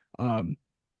 Um,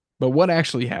 but what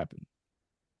actually happened?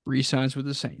 Brees signs with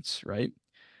the Saints, right?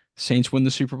 Saints win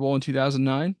the Super Bowl in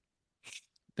 2009.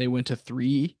 They went to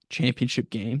 3 championship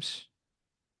games: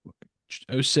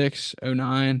 '06,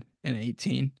 '09, and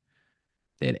 18.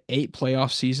 They had 8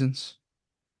 playoff seasons,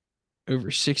 over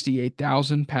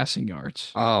 68,000 passing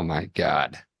yards, Oh my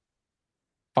God.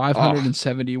 Oh,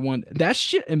 571. That's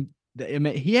shit. And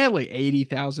he had like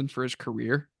 80,000 for his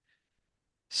career.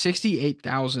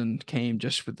 68,000 came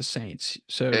just with the Saints.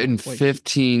 So in like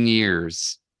 15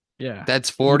 years, yeah, that's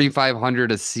he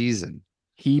 4,500 a season.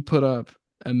 he put up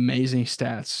amazing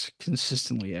stats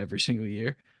consistently every single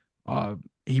year.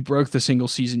 He broke the single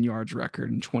season yards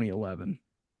record in 2011.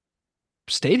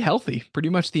 Stayed healthy pretty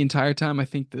much the entire time. I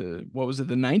think the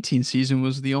 19 season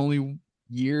was the only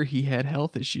year he had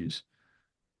health issues.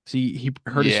 See, he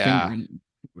hurt his finger Yeah. in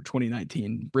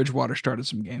 2019. Bridgewater started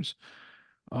some games.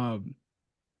 Um,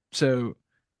 so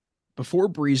before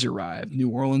Breeze arrived, New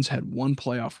Orleans had 1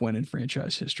 playoff win in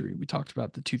franchise history. We talked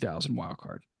about the 2000 wild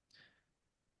card.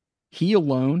 He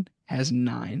alone has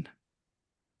 9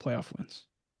 playoff wins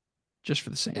just for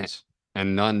the a- Saints,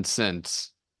 And none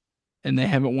since. and they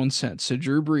haven't won since. So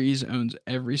Drew Brees owns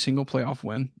every single playoff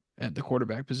win at the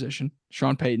quarterback position.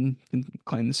 Sean Payton can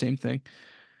claim the same thing.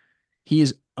 He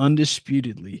is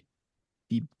undisputedly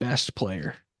the best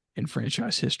player in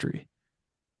franchise history.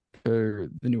 for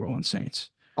the New Orleans Saints.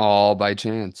 All by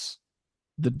chance.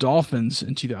 The Dolphins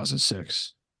in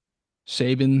 2006.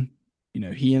 Saban,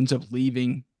 he ends up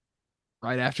leaving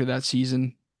right after that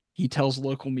season. He tells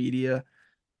local media,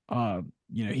 uh,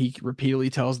 he repeatedly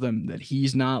tells them that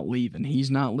he's not leaving.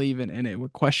 He's not leaving. And it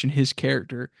would question his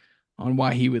character on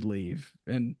why he would leave.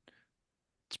 And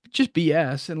it's just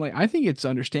BS. And like, I think it's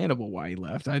understandable why he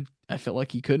left. I felt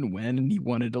like he couldn't win and he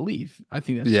wanted to leave. I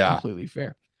think that's Yeah. completely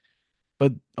fair.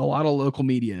 But a lot of local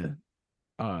media,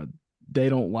 uh, they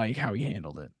don't like how he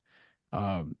handled it.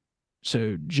 Um,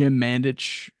 so Jim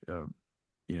Mandich,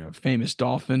 famous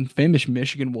Dolphin, famous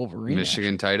Michigan Wolverine,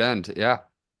 Michigan actually. tight end. Yeah.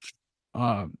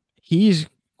 He's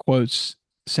quotes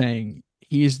saying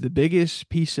he's the biggest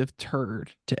piece of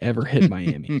turd to ever hit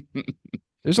Miami.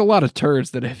 There's a lot of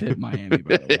turds that have hit Miami,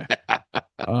 by the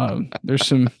way. There's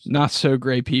some not so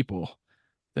great people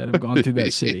that have gone through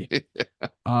that city.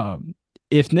 Um,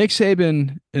 if Nick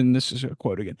Saban, and this is a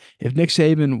quote again, if Nick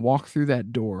Saban walked through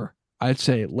that door, I'd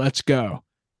say, let's go.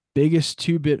 Biggest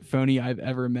 2-bit phony I've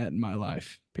ever met in my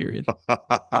life, period. Not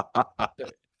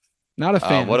a What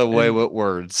fan. a way with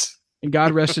words. And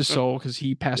God rest his soul because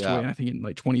he passed Yeah. away, I think, in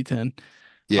like 2010.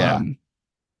 Yeah. Um,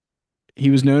 he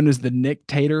was known as the Nick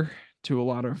Tater to a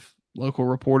lot of local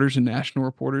reporters and national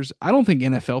reporters. I don't think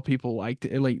NFL people liked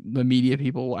it, like the media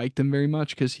people liked him very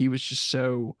much because he was just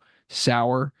so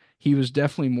sour. He was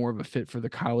definitely more of a fit for the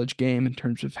college game in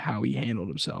terms of how he handled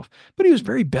himself. But he was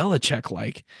very Belichick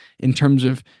like in terms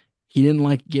of he didn't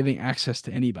like giving access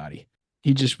to anybody.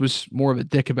 He just was more of a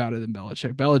dick about it than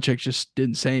Belichick. Belichick just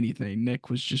didn't say anything. Nick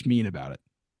was just mean about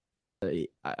it.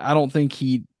 I don't think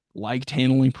he liked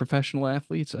handling professional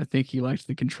athletes. I think he liked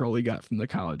the control he got from the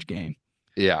college game.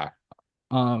 Yeah.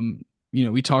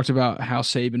 We talked about how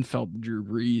Saban felt the Drew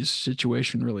Brees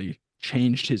situation really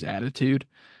changed his attitude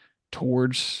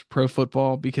towards pro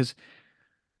football because,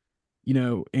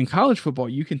 in college football,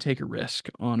 you can take a risk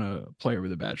on a player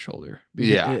with a bad shoulder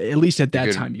because Yeah. at least at You that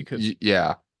could, time you could.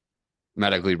 yeah.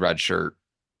 Medically red shirt.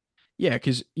 Yeah.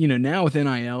 Cause, now with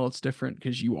NIL, it's different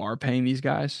because you are paying these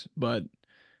guys. But,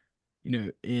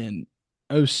 in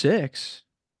 '06,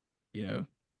 you know,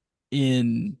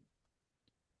 in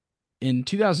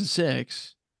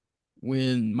 2006,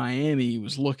 when Miami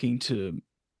was looking to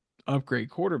upgrade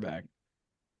quarterback,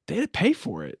 they had to pay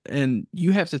for it. And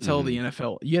you have to tell the Mhm.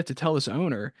 NFL, you have to tell this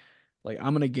owner, like,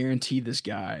 I'm going to guarantee this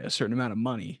guy a certain amount of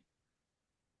money,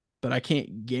 but I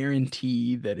can't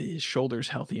guarantee that his shoulder's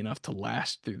healthy enough to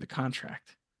last through the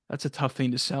contract. That's a tough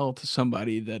thing to sell to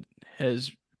somebody that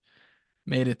has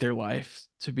made it their life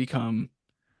to become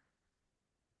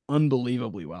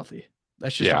unbelievably wealthy.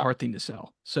 That's just a Yeah. hard thing to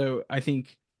sell. So I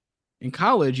think in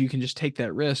college, you can just take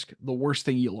that risk. The worst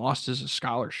thing you lost is a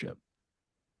scholarship.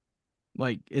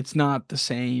 Like it's not the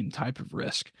same type of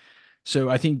risk. So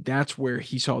I think that's where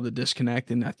he saw the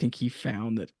disconnect, and I think he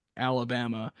found that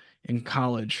Alabama in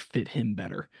college fit him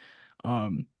better.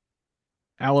 Um,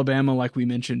 Alabama, like we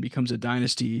mentioned, becomes a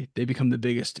dynasty. They become the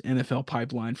biggest NFL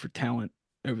pipeline for talent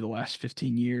over the last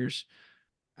 15 years.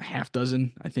 A half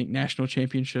dozen, I think, national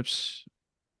championships.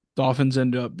 Dolphins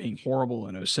end up being horrible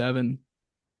in '07.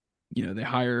 They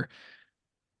hire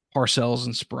Parcells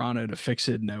and Sperano to fix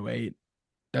it in '08.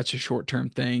 That's a short term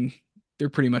thing. They're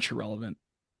pretty much irrelevant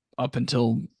up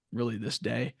until really this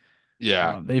day.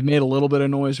 Yeah. They've made a little bit of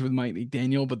noise with Mike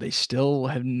McDaniel, but they still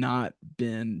have not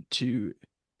been to.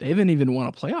 They haven't even won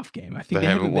a playoff game. I think they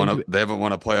haven't been to. They haven't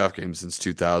won a playoff game since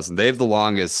 2000. They have the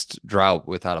longest drought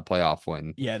without a playoff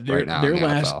win Yeah, right now in the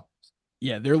last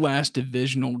NFL. their last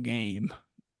divisional game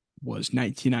was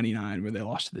 1999 where they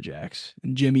lost to the Jacks,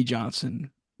 and Jimmy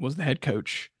Johnson was the head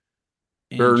coach.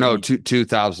 And Or no, Jimmy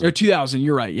 2000. 2000.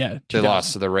 You're right. Yeah, They lost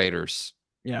 2000. to the Raiders.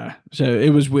 Yeah. So it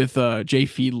was with Jay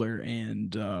Fiedler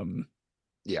and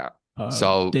Yeah.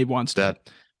 So Dave Wannstedt.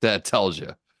 that tells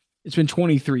you. It's been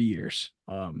 23 years.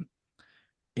 And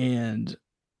and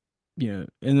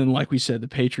then like we said, the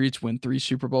Patriots win 3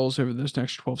 Super Bowls over those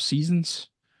next 12 seasons.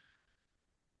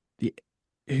 The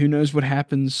Who knows what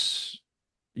happens?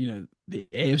 The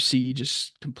AFC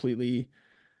just completely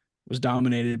was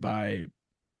dominated by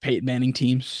Peyton Manning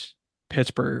teams,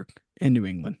 Pittsburgh and New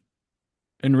England,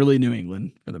 and really New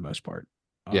England for the most part.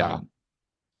 Yeah.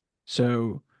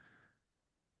 So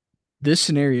this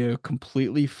scenario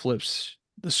completely flips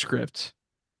the script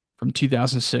from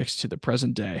 2006 to the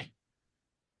present day.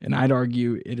 And I'd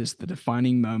argue it is the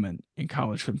defining moment in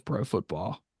college pro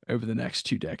football over the next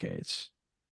 2 decades.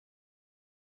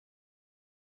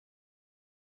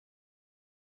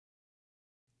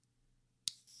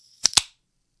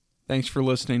 Thanks for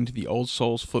listening to the Old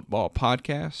Souls Football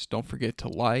Podcast. Don't forget to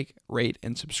like, rate,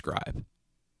 and subscribe.